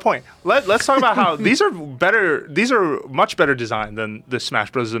forgot my point. Let's talk about how these are better. These are much better designed than the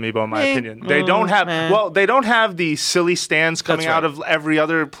Smash Bros. Amiibo, in my opinion. They don't have they don't have the silly stands coming That's out right. of every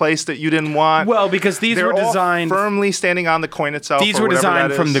other place that you didn't want. Well, because these They're were all designed. firmly standing on the coin itself. These or were whatever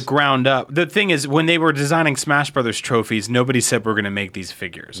designed that from is. the ground up. The thing is, when they were designing Smash Brothers trophies, nobody said we're going to make these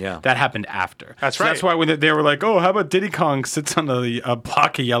figures. Yeah. That happened after. That's So right. That's why when they were like, oh, how about Diddy Kong sits on a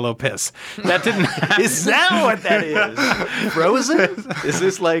block of yellow piss? That didn't happen. Is that what that is? Frozen? Is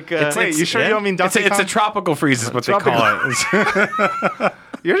this like... Wait, you sure you don't mean It's Donkey a Kong? tropical freeze is what they call it.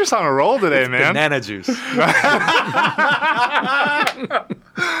 You're just on a roll today, man. banana juice.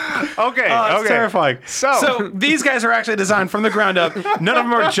 Okay, Oh, it's okay. terrifying. So- these guys are actually designed from the ground up. None of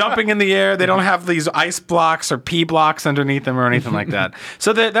them are jumping in the air. They don't have these ice blocks or P blocks underneath them or anything like that.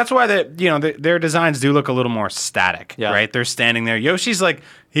 So that's why their designs do look a little more static, Yeah. right? They're standing there. Yoshi's like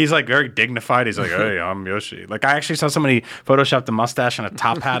he's like very dignified. He's like, hey, I'm Yoshi. Like I actually saw somebody photoshopped a mustache and a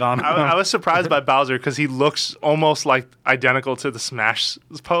top hat on him. I was surprised by Bowser because he looks almost like identical to the Smash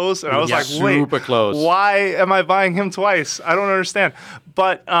pose, and I was Yeah, like, "Wait, super close. Why am I buying him twice? I don't understand."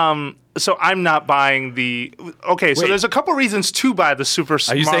 But so I'm not buying the. Okay, so Wait. there's a couple reasons to buy the Super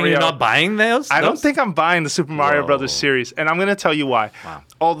Are you Mario. saying you're not buying those? I don't think I'm buying the Super Mario Whoa. Brothers series, and I'm going to tell you why.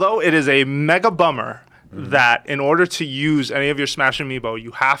 Although it is a mega bummer that in order to use any of your Smash Amiibo,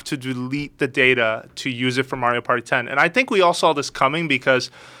 you have to delete the data to use it for Mario Party 10. And I think we all saw this coming because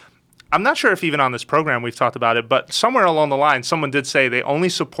I'm not sure if even on this program we've talked about it, but somewhere along the line, someone did say they only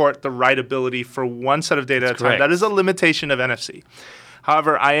support the writability for one set of data at a time. correct. That is a limitation of NFC.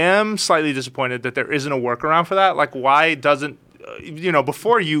 However, I am slightly disappointed that there isn't a workaround for that. Like, why doesn't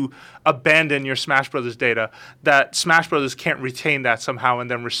before you abandon your Smash Brothers data, that Smash Brothers can't retain that somehow and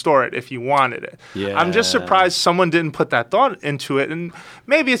then restore it if you wanted it. Yeah. I'm just surprised someone didn't put that thought into it, and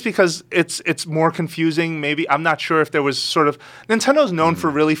maybe it's because it's more confusing. Maybe I'm not sure if there was sort of Nintendo's known for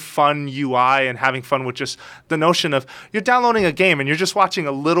really fun UI and having fun with just the notion of you're downloading a game and you're just watching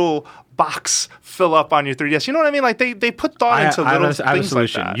a little box fill up on your 3DS. You know what I mean? Like they put thought into little things I have a like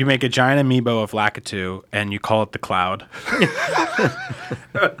solution. that. You make a giant amiibo of Lakitu and you call it the Cloud.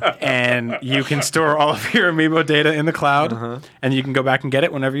 And you can store all of your amiibo data in the cloud, and you can go back and get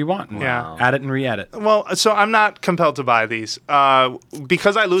it whenever you want. And Yeah. add it and re-add it. Well, so I'm not compelled to buy these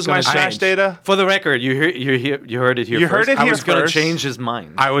because I lose my gonna Smash change. data. For the record, you heard it here You first. heard it I here was going to first. change his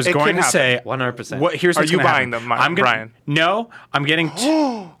mind. I was It going could to say 100%. Here's Are what's you gonna buying happen. them, I'm gonna, Brian? No, I'm getting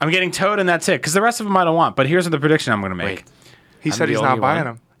I'm getting Toad, and that's it. Because the rest of them I don't want. But here's the prediction I'm going to make. Wait. He said the he's not only buying one?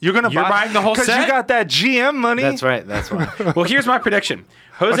 them. You're You're buying the whole because you set? got that GM money. That's right. That's why. Well, here's my prediction.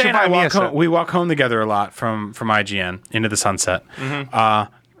 Jose you and I buy me a walk set? home, we walk home together a lot from IGN into the sunset.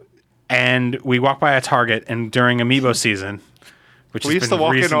 And we walk by a Target, and during Amiibo season, which We has used to been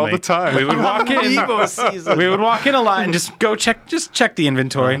walk in all recently, the time. We would walk in. Amiibo season. We would walk in a lot and just check the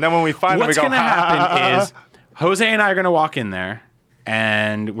inventory. And then when we find them, we what's go, going to "Ha, ha, ha, happen ha." is Jose and I are going to walk in there,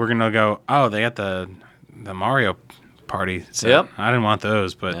 and we're going to go, oh, they got the Mario Party set. Yep. I didn't want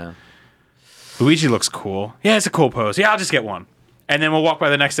those, but Yeah. Luigi looks cool. Yeah, it's a cool pose. Yeah, I'll just get one. And then we'll walk by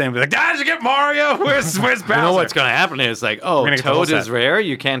the next day and be like, did you get Mario? Where's Bowser? You know what's going to happen is like, oh, gonna get the whole Toad is set. rare.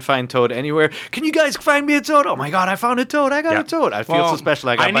 You can't find Toad anywhere. Can you guys find me a Toad? Oh my God, I found a Toad. I got a Toad. I feel Well, so special.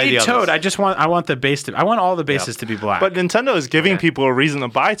 I got I by the need Toad. others. I want the base I want all the bases to be black. But Nintendo is giving people a reason to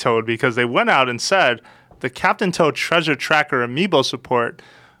buy Toad because they went out and said the Captain Toad Treasure Tracker Amiibo support.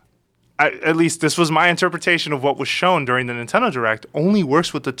 At least this was my interpretation of what was shown during the Nintendo Direct, only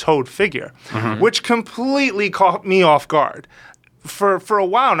works with the Toad figure, which completely caught me off guard. For a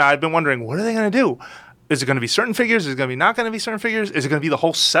while now, I've been wondering, what are they going to do? Is it going to be certain figures? Is it going to be not going to be certain figures? Is it going to be the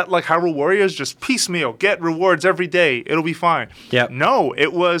whole set like Hyrule Warriors? Just piecemeal, get rewards every day. It'll be fine. Yep. No,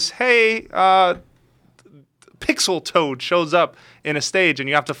 it was, hey, Pixel Toad shows up in a stage and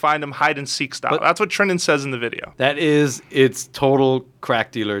you have to find him hide and seek style. That's what Trinan says in the video. That is its total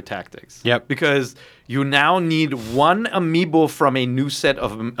crack dealer tactics. Yep. Because you now need one amiibo from a new set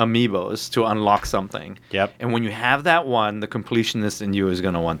of amiibos to unlock something. Yep. And when you have that one, the completionist in you is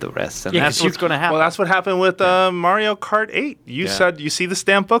going to want the rest. And Yeah, that's 'cause what's going to happen. Well, that's what happened with Mario Kart 8. You said you see the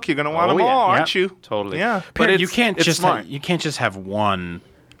stamp book, you're going to want Oh, them all, yeah. aren't you? Totally. Yeah. But you can't it's just smart. you can't just have one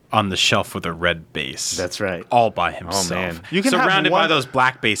on the shelf with a red base. That's right. All by himself. man. You can have surrounded by one- those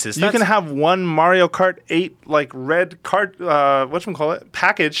black bases. You can have one Mario Kart 8 like red cart whatchamacallit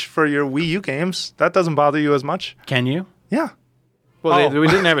package for your Wii U games. That doesn't bother you as much. Can you? Yeah. Well, Oh. we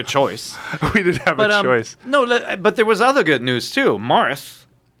didn't have a choice. We did have a choice. No, but there was other good news too. Marth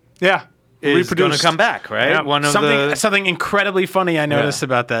Yeah. is going to come back, right? Yeah. One of Something incredibly funny I noticed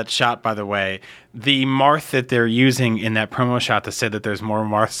about that shot, by the way. The Marth that they're using in that promo shot to say that there's more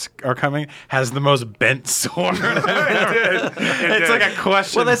Marths are coming has the most bent sword. It's like a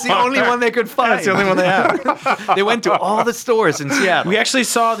question. Well, that's the mark. only one they could find. That's the only one they have. They went to all the stores in Seattle. We actually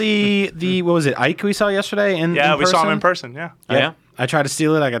saw the what was it, Ike we saw yesterday in Yeah, in we saw him person? in person, yeah. Yeah. I tried to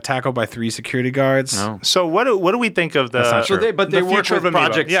steal it. I got tackled by 3 security guards. No. So what do we think of the not So true. they the work future with of Amiibo?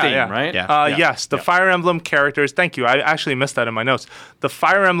 Project Yeah, Steam, yeah. right? Yeah. Yes, the Fire Emblem characters. Thank you. I actually missed that in my notes. The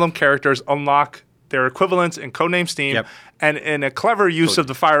Fire Emblem characters unlock their equivalents in Codename Steam, Yep. and in a clever use of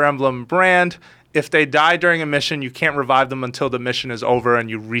the Fire Emblem brand, if they die during a mission, you can't revive them until the mission is over and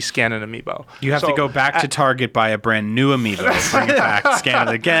you rescan an amiibo. You have to So, go back to Target, buy a brand new amiibo, bring it back, scan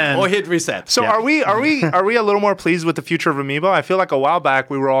it again. Or hit reset. So Yeah. are we a little more pleased with the future of Amiibo? I feel like a while back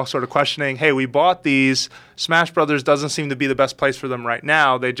we were all sort of questioning, hey, we bought these. Smash Brothers doesn't seem to be the best place for them right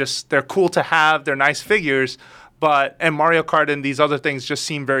now. They're cool to have, they're nice figures, and Mario Kart and these other things just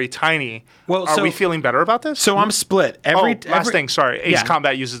seem very tiny. Well, are so- we feeling better about this? So I'm split. last thing, sorry. Ace Yeah.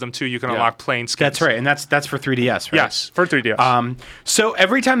 Combat uses them too. You can unlock plain skins. That's right, and that's for 3DS, right? Yes, for 3DS. So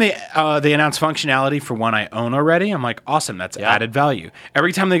every time they announce functionality for one I own already, I'm like, awesome, that's added value.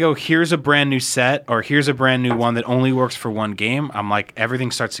 Every time they go, here's a brand new set, or here's a brand new one that only works for one game, I'm like, everything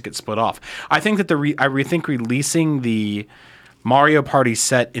starts to get split off. I think that I think releasing the Mario Party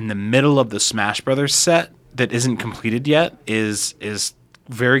set in the middle of the Smash Brothers set that isn't completed yet is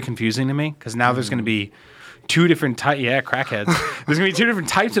very confusing to me, because now there's going to be two different types. Yeah, crackheads. There's going to be two different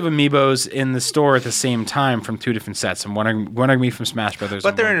types of amiibos in the store at the same time from two different sets. And one are going to be from Smash Brothers. but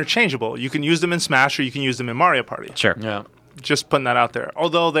and they're one- interchangeable. You can use them in Smash or you can use them in Mario Party. Sure. Yeah. Just putting that out there.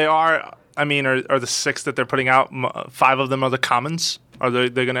 Although they are the 6 that they're putting out, 5 of them are the commons. Are they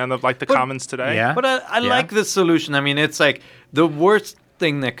going to end up like the Commons today? Yeah. But I like this solution. I mean, it's like the worst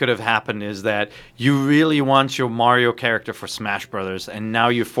thing that could have happened is that you really want your Mario character for Smash Brothers, and now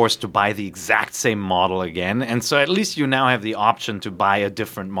you're forced to buy the exact same model again. And so at least you now have the option to buy a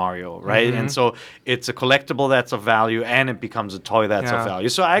different Mario, right? And so it's a collectible that's of value, and it becomes a toy that's of value.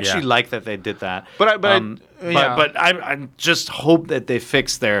 So I actually like that they did that. But I just hope that they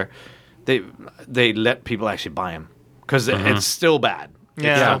fix they let people actually buy them, because it's still bad.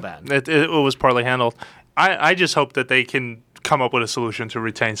 It's still bad. It was poorly handled. I just hope that they can come up with a solution to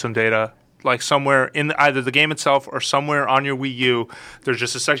retain some data, like somewhere in either the game itself or somewhere on your Wii U. There's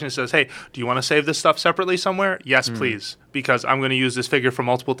just a section that says, hey, do you want to save this stuff separately somewhere? Yes, please, because I'm going to use this figure for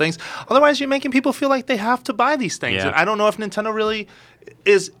multiple things. Otherwise, you're making people feel like they have to buy these things. Yeah. And I don't know if Nintendo really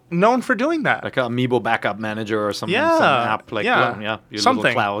is known for doing that. Like an Amiibo backup manager or something. Yeah. Some app like Yeah. your Something.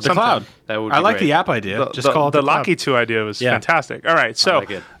 little cloud. The cloud. That would I be like great. the app idea. Just call it the the cloud. Locky 2 idea was Yeah. fantastic. All right, so like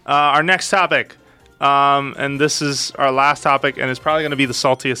it. Our next topic, and this is our last topic, and it's probably going to be the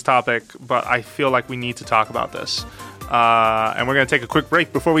saltiest topic, but I feel like we need to talk about this. And we're going to take a quick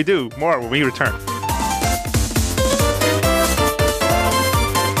break before we do. More when we return.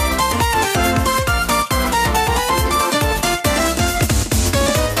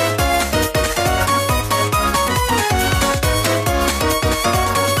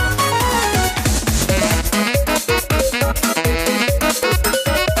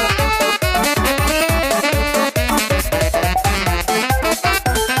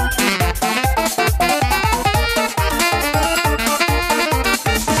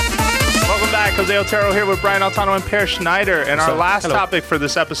 Jose Otero here with Brian Altano and Per Schneider. And our last topic for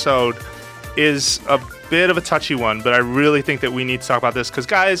this episode is a bit of a touchy one, but I really think that we need to talk about this because,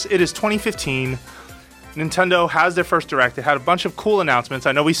 guys, it is 2015. Nintendo has their first Direct. It had a bunch of cool announcements.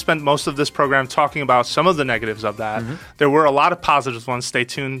 I know we spent most of this program talking about some of the negatives of that. There were a lot of positive ones. Stay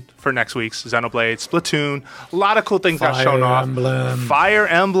tuned for next week's Xenoblade, Splatoon. A lot of cool things got shown off. Fire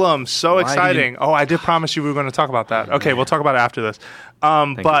Emblem. So exciting. Oh, I did promise you we were going to talk about that. Okay, we'll talk about it after this.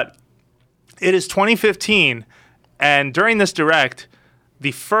 But it is 2015, and during this Direct,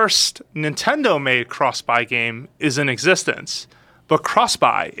 the first Nintendo-made cross-buy game is in existence. But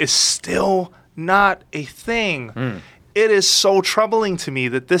cross-buy is still not a thing. It is so troubling to me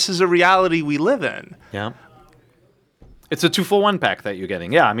that this is a reality we live in. Yeah. It's a 2-for-1 pack that you're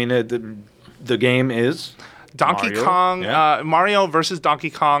getting. Yeah, I mean, the game is Donkey Mario. Kong, Yeah. Mario versus Donkey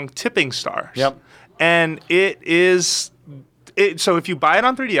Kong Tipping Stars. Yep. And it is... so if you buy it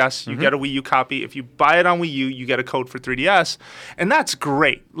on 3DS, you get a Wii U copy. If you buy it on Wii U, you get a code for 3DS. And that's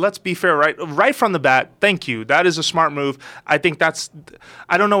great. Let's be fair, right from the bat, thank you. That is a smart move. I think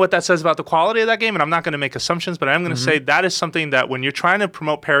I don't know what that says about the quality of that game, and I'm not going to make assumptions, but I'm going to say that is something that when you're trying to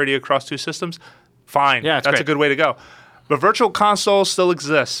promote parity across two systems, fine. Yeah, that's great. a good way to go. But Virtual Console still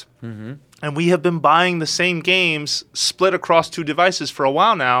exists. And we have been buying the same games split across two devices for a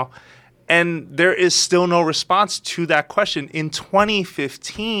while now. And there is still no response to that question. In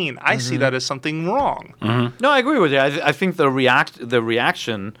 2015, I see that as something wrong. No, I agree with you. I think the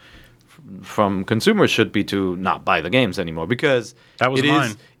reaction from consumers should be to not buy the games anymore, because That was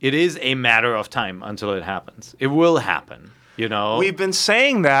mine. It is a matter of time until it happens. It will happen. You know, We've been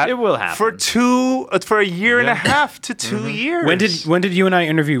saying that It will happen. for a year and a half to 2 years. When did you and I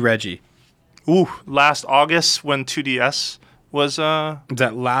interview Reggie? Last August when 2DS was Is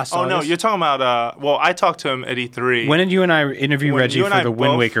that last Oh August? no, you're talking about I talked to him at E3. When did you and I interview When Reggie you and for I the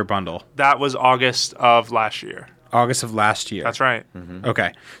Wind both- Waker bundle? That was August of last year. August of last year. That's right.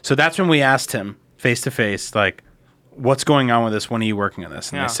 Okay. So that's when we asked him face to face, like, what's going on with this? When are you working on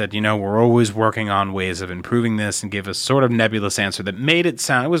this? And Yeah. they said, we're always working on ways of improving this, and gave us sort of nebulous answer that made it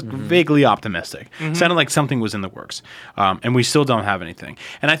sound, it was vaguely optimistic. Sounded like something was in the works. And we still don't have anything.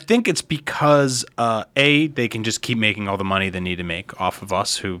 And I think it's because, they can just keep making all the money they need to make off of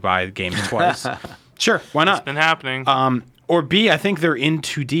us who buy games twice. Sure, why not? Been happening. Or B, I think they're in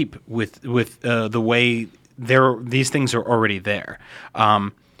too deep with the way these things are already there.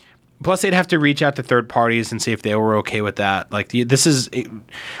 Plus, they'd have to reach out to third parties and see if they were okay with that. Like,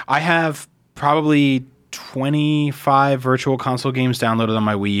 I have probably 25 Virtual Console games downloaded on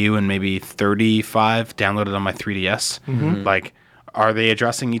my Wii U and maybe 35 downloaded on my 3DS. Like, are they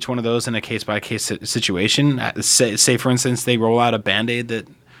addressing each one of those in a case-by-case situation? Say, for instance, they roll out a Band-Aid that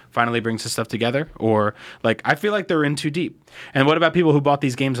finally brings this stuff together, or like I feel like they're in too deep. And what about people who bought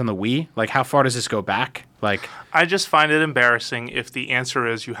these games on the Wii? Like, how far does this go back? Like, I just find it embarrassing if the answer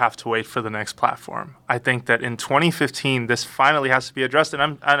is you have to wait for the next platform. I think that in 2015, this finally has to be addressed.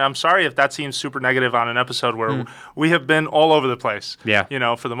 And I'm sorry if that seems super negative on an episode where we have been all over the place. Yeah. You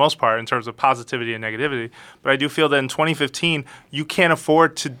know, for the most part, in terms of positivity and negativity. But I do feel that in 2015, you can't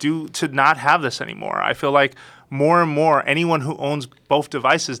afford to not have this anymore. I feel like more and more, anyone who owns both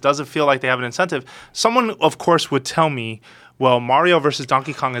devices doesn't feel like they have an incentive. Someone, of course, would tell me, well, Mario versus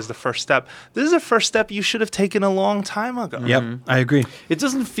Donkey Kong is the first step. This is a first step you should have taken a long time ago. Yep, I agree. It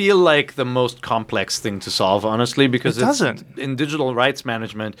doesn't feel like the most complex thing to solve, honestly, because It doesn't. In digital rights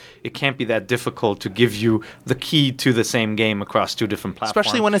management, it can't be that difficult to give you the key to the same game across two different platforms.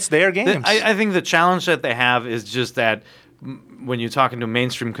 Especially when it's their games. I think the challenge that they have is just that when you're talking to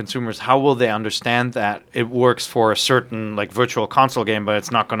mainstream consumers, how will they understand that it works for a certain like virtual console game, but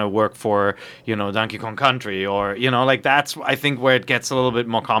it's not going to work for, you know, Donkey Kong Country, or, you know, like that's, I think, where it gets a little bit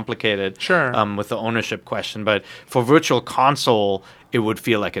more complicated. Sure. With the ownership question. But for virtual console, it would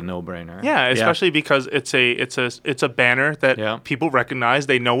feel like a no-brainer. Yeah, especially because it's a banner that people recognize.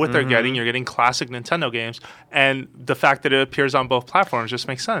 They know what they're getting. You're getting classic Nintendo games, and the fact that it appears on both platforms just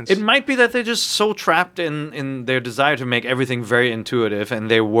makes sense. It might be that they're just so trapped in their desire to make everything very intuitive, and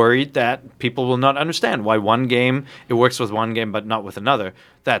they're worried that people will not understand why one game, it works with one game but not with another.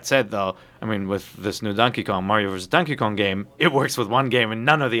 That said, though, I mean, with this new Donkey Kong, Mario vs. Donkey Kong game, it works with one game and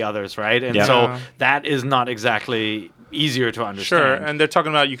none of the others, right? And so that is not exactly easier to understand. Sure, and they're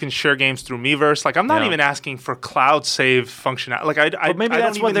talking about you can share games through Miiverse. Like, I'm not even asking for cloud save functionality. Like, but maybe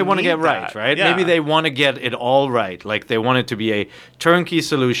that's what they want to get right? Yeah. Maybe they want to get it all right. Like, they want it to be a turnkey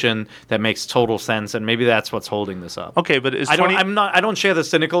solution that makes total sense, and maybe that's what's holding this up. Okay, but I don't share the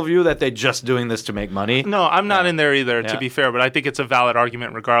cynical view that they're just doing this to make money. No, I'm not in there either, to be fair, but I think it's a valid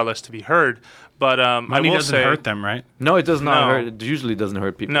argument regardless to be heard. But money I will doesn't say, hurt them, right? No, it does not No. hurt. It usually doesn't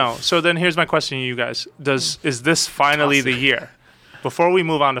hurt people. No. So then here's my question to you guys. Is this finally the year? Before we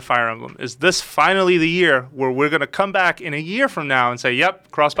move on to Fire Emblem, is this finally the year where we're going to come back in a year from now and say,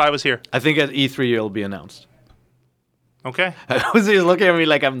 yep, cross-buy was here? I think at E3 it'll be announced. Okay. Jose's looking at me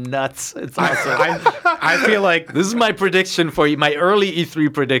like I'm nuts. It's awesome. I feel like This is my prediction for you. My early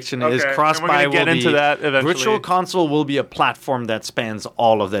E3 prediction is Okay, cross-buy and we're gonna get will into be that eventually. Virtual console will be a platform that spans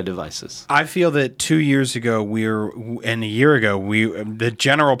all of their devices. I feel that 2 years ago and a year ago the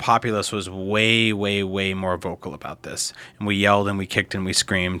general populace was way, way, way more vocal about this, and we yelled and we kicked and we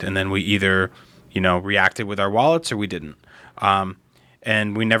screamed, and then we either, reacted with our wallets or we didn't,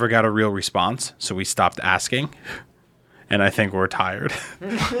 and we never got a real response, so we stopped asking. And I think we're tired.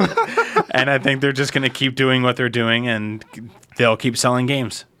 And I think they're just going to keep doing what they're doing, and they'll keep selling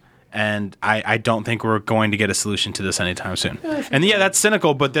games. And I don't think we're going to get a solution to this anytime soon. And that's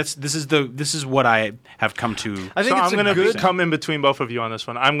cynical, but this is what I have come to. I think So it's I'm going good. to come in between both of you on this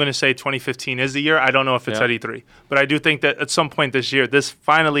one. I'm going to say 2015 is the year. I don't know if it's at E3, but I do think that at some point this year, this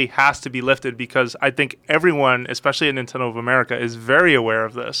finally has to be lifted, because I think everyone, especially at Nintendo of America, is very aware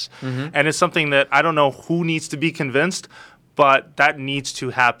of this. And it's something that I don't know who needs to be convinced, but that needs to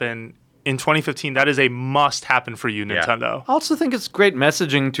happen in 2015. That is a must happen for you, Nintendo. I also think it's great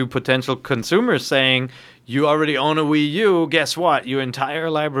messaging to potential consumers saying, you already own a Wii U. Guess what? Your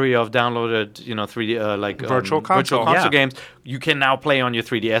entire library of downloaded, 3D Virtual console. games, you can now play on your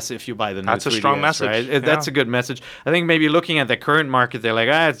 3DS if you buy the new 3DS. That's a strong message. Right? Yeah. That's a good message. I think maybe looking at the current market, they're like,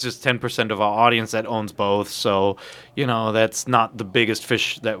 it's just 10% of our audience that owns both. So, that's not the biggest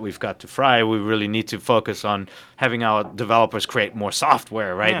fish that we've got to fry. We really need to focus on having our developers create more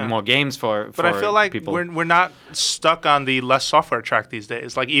software, right? Yeah. More games for But I feel like people. we're not stuck on the less software track these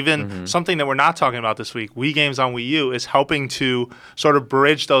days. Like, even something that we're not talking about this week, Wii games on Wii U, is helping to sort of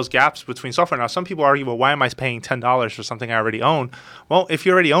bridge those gaps between software. Now, some people argue, well, why am I paying $10 for something I already own? Well, if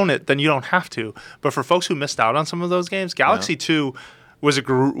you already own it, then you don't have to. But for folks who missed out on some of those games, Galaxy 2 was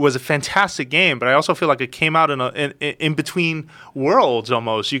a fantastic game, but I also feel like it came out in between worlds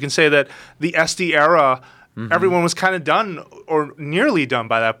almost. You can say that the SD era, everyone was kind of done or nearly done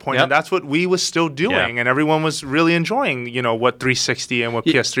by that point, and that's what Wii was still doing, and everyone was really enjoying, what 360 and what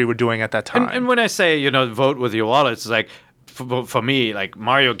PS3 were doing at that time. And when I say, vote with your wallet, it's like, for me, like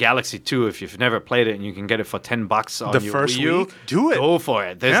Mario Galaxy 2, if you've never played it and you can get it for $10 on The your first Wii U, week, do it. Go for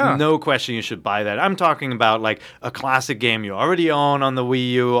it. There's no question you should buy that. I'm talking about like a classic game you already own on the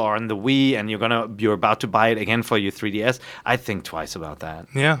Wii U or on the Wii, and you're about to buy it again for your 3DS. I think twice about that.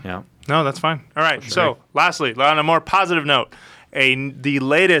 Yeah. No, that's fine. All right. So, lastly, on a more positive note, the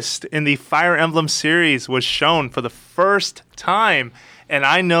latest in the Fire Emblem series was shown for the first time And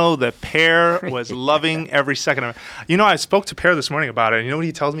I know that Pear was loving every second of it. You know, I spoke to Pear this morning about it. And you know what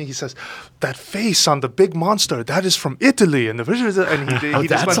he tells me? He says, that face on the big monster, that is from Italy. And he just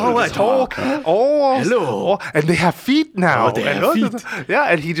that's went all through I this whole, Hello. and they have feet now. Oh, they have feet. Yeah,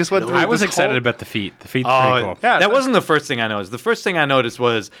 and he just went through I was this excited whole- about the feet. The feet's pretty cool. Yeah, that wasn't the first thing I noticed. The first thing I noticed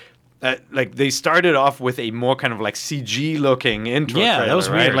was like they started off with a more kind of like CG looking intro Yeah, that trailer, was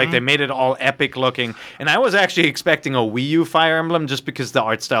right? weird. Like they made it all epic looking, and I was actually expecting a Wii U Fire Emblem just because the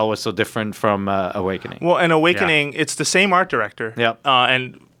art style was so different from Awakening. Well, and Awakening, it's the same art director. Yep.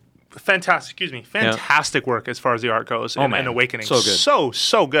 And fantastic work as far as the art goes in man. Awakening. So good.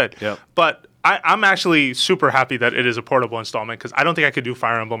 So good. Yep. But I'm actually super happy that it is a portable installment because I don't think I could do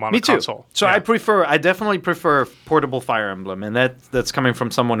Fire Emblem on Me a too. console. So Yeah. I definitely prefer portable Fire Emblem, and that's coming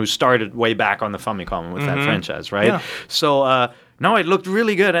from someone who started way back on the Famicom with that franchise, right? Yeah. So no, it looked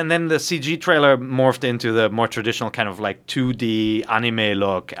really good, and then the CG trailer morphed into the more traditional kind of like 2D anime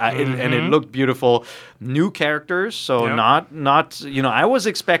look, and it looked beautiful. New characters, so Yeah. not I was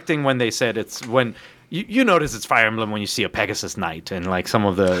expecting when they said it's when. You notice it's Fire Emblem when you see a Pegasus Knight and like some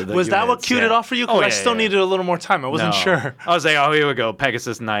of the Was that what units, cued yeah. it off for you? Because Oh, I yeah, still yeah. needed a little more time. I wasn't No. sure. I was like, oh, here we go,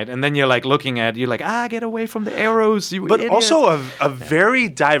 Pegasus Knight. And then you're like looking at, you're like, get away from the arrows, you But idiot. also a very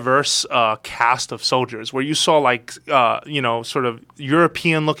diverse cast of soldiers where you saw like, sort of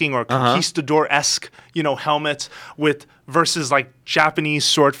European looking or conquistador-esque, helmets versus like Japanese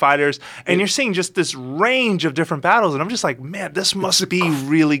sword fighters. And you're seeing just this range of different battles. And I'm just like, man, this must be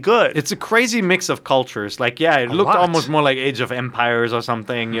really good. It's a crazy mix of cultures. Like, yeah, it looked lot. almost more like Age of Empires or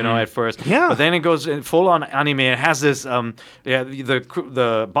something, at first. Yeah. But then it goes full on anime. It has this,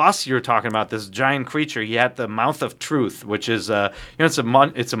 the boss you're talking about, this giant creature. He had the Mouth of Truth, which is, it's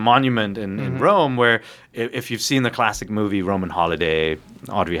a monument in Rome where if you've seen the classic movie Roman Holiday,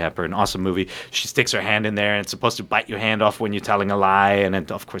 Audrey Hepburn, awesome movie, she sticks her hand in there and it's supposed to bite your hand off when you're telling a lie, and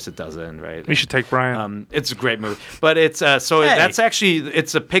of course it doesn't, right? We should take Brian. It's a great movie, but it's that's actually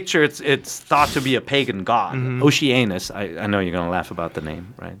it's a picture. It's thought to be a pagan god, Oceanus. I know you're gonna laugh about the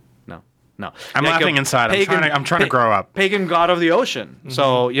name, right? No. I'm Like a laughing inside. I'm trying to grow up. Pagan god of the ocean.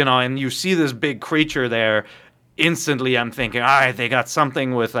 So and you see this big creature there. Instantly, I'm thinking, all right, they got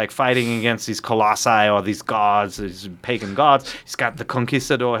something with like fighting against these colossi or these gods, these pagan gods. He's got the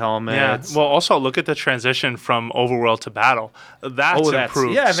conquistador helmet. Yeah. Well, also look at the transition from overworld to battle. That's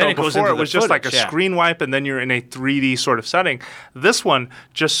improved. Yeah, and then so it goes before into it was the just like a footage, yeah. screen wipe, and then you're in a 3D sort of setting. This one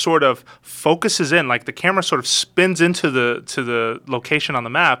just sort of focuses in, like the camera sort of spins into the location on the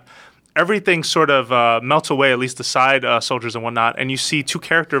map. Everything sort of melts away, at least the side soldiers and whatnot, and you see two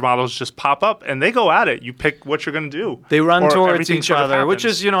character models just pop up, and they go at it. You pick what you're going to do. They run Or towards everything each sort of other, which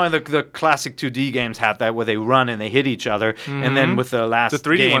happens. is, the classic 2D games have that, where they run and they hit each other. And then with the last The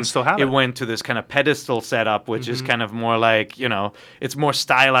 3D game, ones still have it. went to this kind of pedestal setup, which is kind of more like, it's more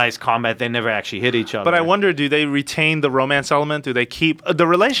stylized combat. They never actually hit each other. But I wonder, do they retain the romance element? Do they keep the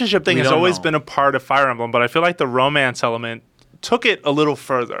relationship thing? We Has don't always know. been a part of Fire Emblem, but I feel like the romance element took it a little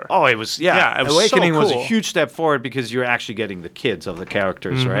further. Oh, it was, Yeah, it was Awakening so was a cool. huge step forward because you're actually getting the kids of the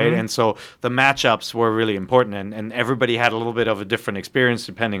characters, right? And so the matchups were really important, and everybody had a little bit of a different experience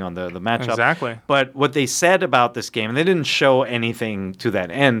depending on the matchup. Exactly. But what they said about this game, and they didn't show anything to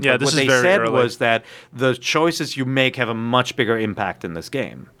that end, Yeah, but this what is they very said early. was that the choices you make have a much bigger impact in this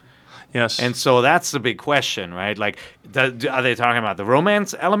game. Yes. And so that's the big question, right? Like, are they talking about the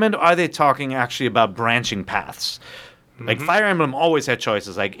romance element, or are they talking actually about branching paths? Like, Fire Emblem always had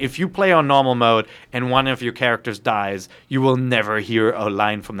choices. Like, if you play on normal mode and one of your characters dies, you will never hear a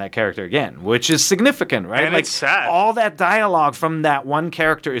line from that character again, which is significant, right? And like, it's sad. all that dialogue from that one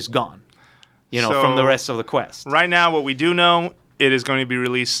character is gone, from the So- rest of the quest. Right now, what we do know, it is going to be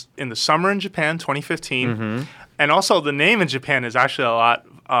released in the summer in Japan, 2015. And also, the name in Japan is actually a lot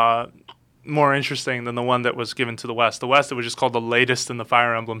more interesting than the one that was given to the West. The West, it was just called the latest in the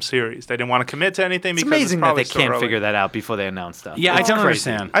Fire Emblem series. They didn't want to commit to anything It's because amazing it's that probably they so can't early. figure that out before they announce stuff. Yeah, I It's don't crazy.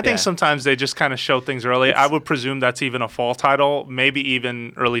 understand. I think Yeah. sometimes they just kind of show things early. I would presume that's even a fall title, maybe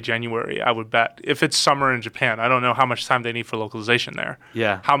even early January, I would bet. If it's summer in Japan, I don't know how much time they need for localization there.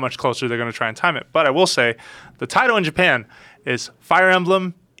 Yeah. How much closer they're going to try and time it. But I will say the title in Japan is Fire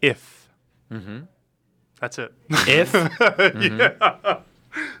Emblem If. That's it. If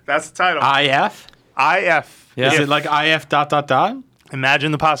That's the title. IF, IF. Yeah. is it like IF ...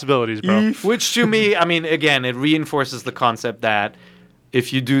 Imagine the possibilities, bro. Which to me, I mean, again, it reinforces the concept that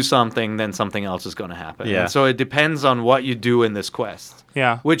if you do something, then something else is going to happen. Yeah. And so it depends on what you do in this quest.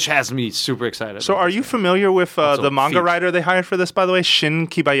 Yeah. Which has me super excited. So about are this you game. familiar with Also, the manga feet. writer they hired for this, by the way, Shin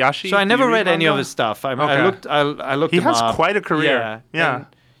Kibayashi? So I Do never you read any of manga? his stuff. I Okay. looked. I looked. He him has up. quite a career. Yeah. And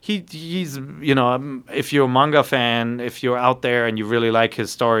he's if you're a manga fan, if you're out there and you really like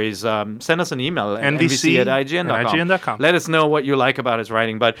his stories, send us an email at nvc@ign.com. Let us know what you like about his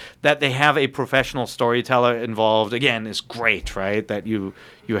writing. But that they have a professional storyteller involved again is great, right? That you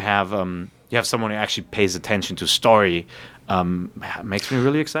have someone who actually pays attention to story. Makes me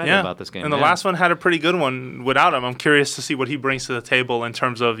really excited about this game. And the last one had a pretty good one without him. I'm curious to see what he brings to the table in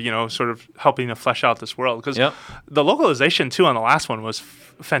terms of, sort of helping to flesh out this world. Because the localization, too, on the last one was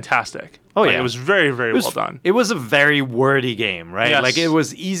fantastic. Oh, yeah. It was very, very well done. It was a very wordy game, right? Yes. Like, it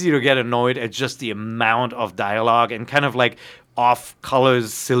was easy to get annoyed at just the amount of dialogue and kind of like off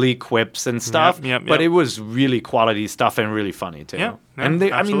colors, silly quips and stuff. Yep. But it was really quality stuff and really funny too. Yeah, and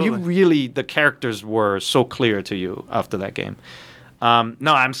the characters were so clear to you after that game.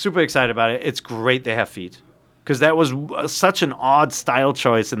 No, I'm super excited about it. It's great they have feet. Because that was such an odd style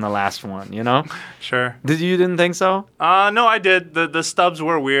choice in the last one, Sure. You didn't think so? No, I did. The stubs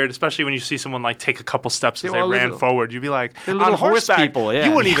were weird, especially when you see someone like take a couple steps as they ran forward. You'd be like, on horseback, people,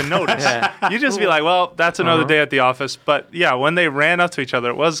 you wouldn't even notice. You'd just be like, well, that's another day at the office. But yeah, when they ran up to each other,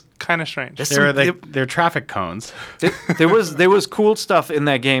 it was kind of strange. They're traffic cones. There was cool stuff in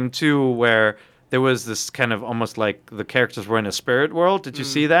that game too, where there was this kind of almost like the characters were in a spirit world. Did you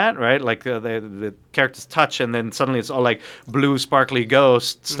see that? Right? Like the characters touch and then suddenly it's all like blue, sparkly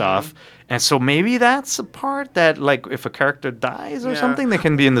ghost stuff. And so maybe that's a part that, like, if a character dies or something, they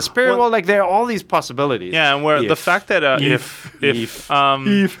can be in the spirit world. Like, there are all these possibilities. Yeah, and where the fact that if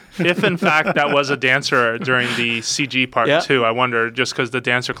in fact that was a dancer during the CG part too, I wonder, just because the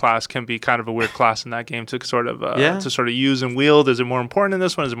dancer class can be kind of a weird class in that game to sort of use and wield. Is it more important in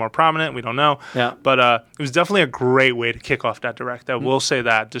this one? Is it more prominent? We don't know. Yeah. But it was definitely a great way to kick off that direct. I will say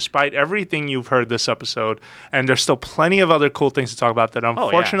that, despite everything you've heard this episode, and there's still plenty of other cool things to talk about that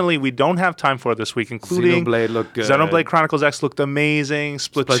unfortunately we don't have time for this week, including Xenoblade looked good. Xenoblade Chronicles X looked amazing.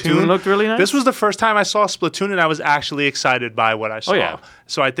 Splatoon looked really nice. This was the first time I saw Splatoon, and I was actually excited by what I saw. Oh, yeah.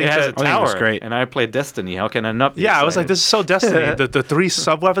 So I think it has a tower. It was great. And I played Destiny. How can I not be I excited? was like, this is so Destiny. the three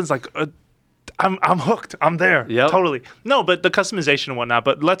sub weapons, like. I'm hooked. I'm there. Yep. Totally. No, but the customization and whatnot.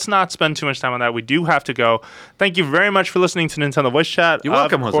 But let's not spend too much time on that. We do have to go. Thank you very much for listening to Nintendo Voice Chat. You're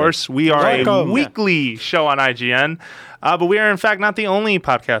welcome, Of Jose. course, we are a weekly show on IGN. But we are, in fact, not the only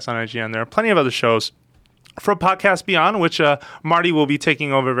podcast on IGN. There are plenty of other shows. From Podcast Beyond, which Marty will be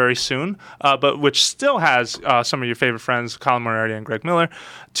taking over very soon, but which still has some of your favorite friends, Colin Moriarty and Greg Miller,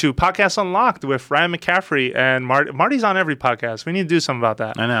 to Podcast Unlocked with Ryan McCaffrey and Marty's on every podcast. We need to do something about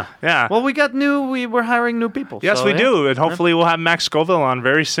that. I know. Yeah. Well, we're hiring new people. Yes, so, we do. And hopefully we'll have Max Scoville on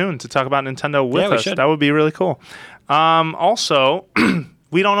very soon to talk about Nintendo with us. Should. That would be really cool. Also...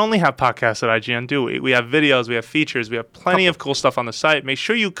 We don't only have podcasts at IGN, do we? We have videos, we have features, we have plenty of cool stuff on the site. Make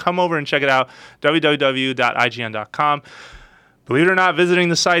sure you come over and check it out, www.ign.com. Believe it or not, visiting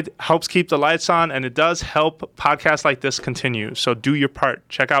the site helps keep the lights on, and it does help podcasts like this continue. So do your part.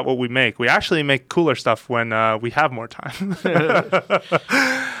 Check out what we make. We actually make cooler stuff when we have more time.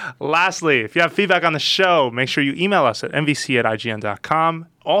 Lastly, if you have feedback on the show, make sure you email us at nvc@ign.com.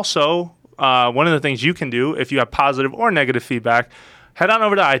 Also, one of the things you can do if you have positive or negative feedback, head on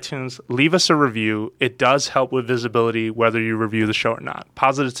over to iTunes, leave us a review. It does help with visibility whether you review the show or not,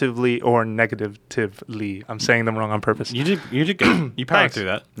 positively or negatively. I'm saying them wrong on purpose. You did good. You powered through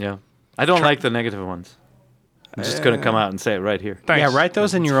that. Yeah. I don't like the negative ones. I'm just going to come out and say it right here. Thanks. Yeah, write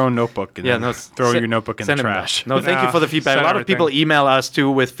those in your own notebook and then throw your notebook in the trash. No, thank you for the feedback. A lot of people email us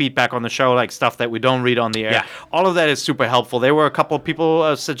too with feedback on the show, like stuff that we don't read on the air. Yeah. All of that is super helpful. There were a couple of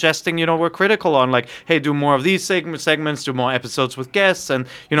people suggesting, we're critical on like, hey, do more of these segments, do more episodes with guests. And,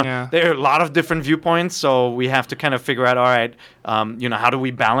 there are a lot of different viewpoints. So we have to kind of figure out, all right, how do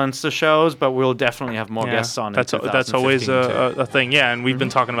we balance the shows? But we'll definitely have more guests on. That's always a thing. Yeah. And we've been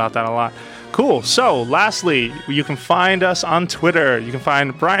talking about that a lot. Cool. So, lastly, you can find us on Twitter. You can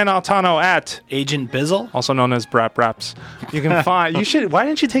find Brian Altano at Agent Bizzle, also known as Brap Raps. You can find. Why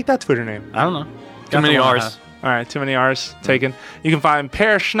didn't you take that Twitter name? I don't know. Too many R's. All right, too many R's taken. You can find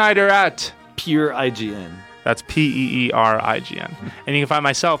Per Schneider at Pure IGN. That's PEERIGN. And you can find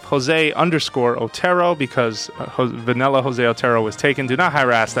myself, Jose_Otero, because Vanilla Jose Otero was taken. Do not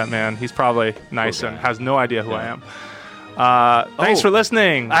harass that man. He's probably nice and has no idea who I am. Thanks for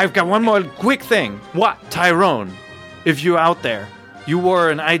listening. I've got one more quick thing. What? Tyrone, if you're out there, you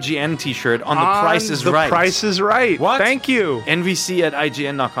wore an IGN t-shirt on The Price is Right. The Price is Right. What? Thank you.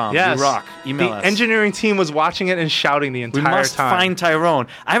 NVC@IGN.com. Yes. You rock. Email the us. engineering team was watching it and shouting the entire time. We must time. find Tyrone.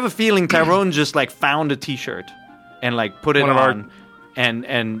 I have a feeling Tyrone just like found a t-shirt and like put it on. And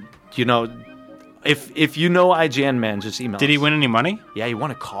if you know IGN, man, just email us. Did he win any money? Yeah, he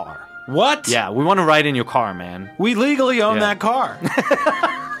won a car. What? Yeah, we want to ride in your car, man. We legally own that car.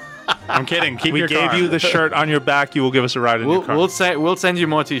 I'm kidding. Keep We your gave car. you the shirt on your back. You will give us a ride in your car. We'll send you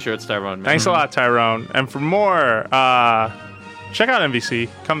more T-shirts, Tyrone. Thanks a lot, Tyrone. And for more, check out NVC.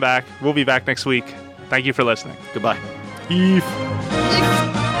 Come back. We'll be back next week. Thank you for listening. Goodbye. Eve.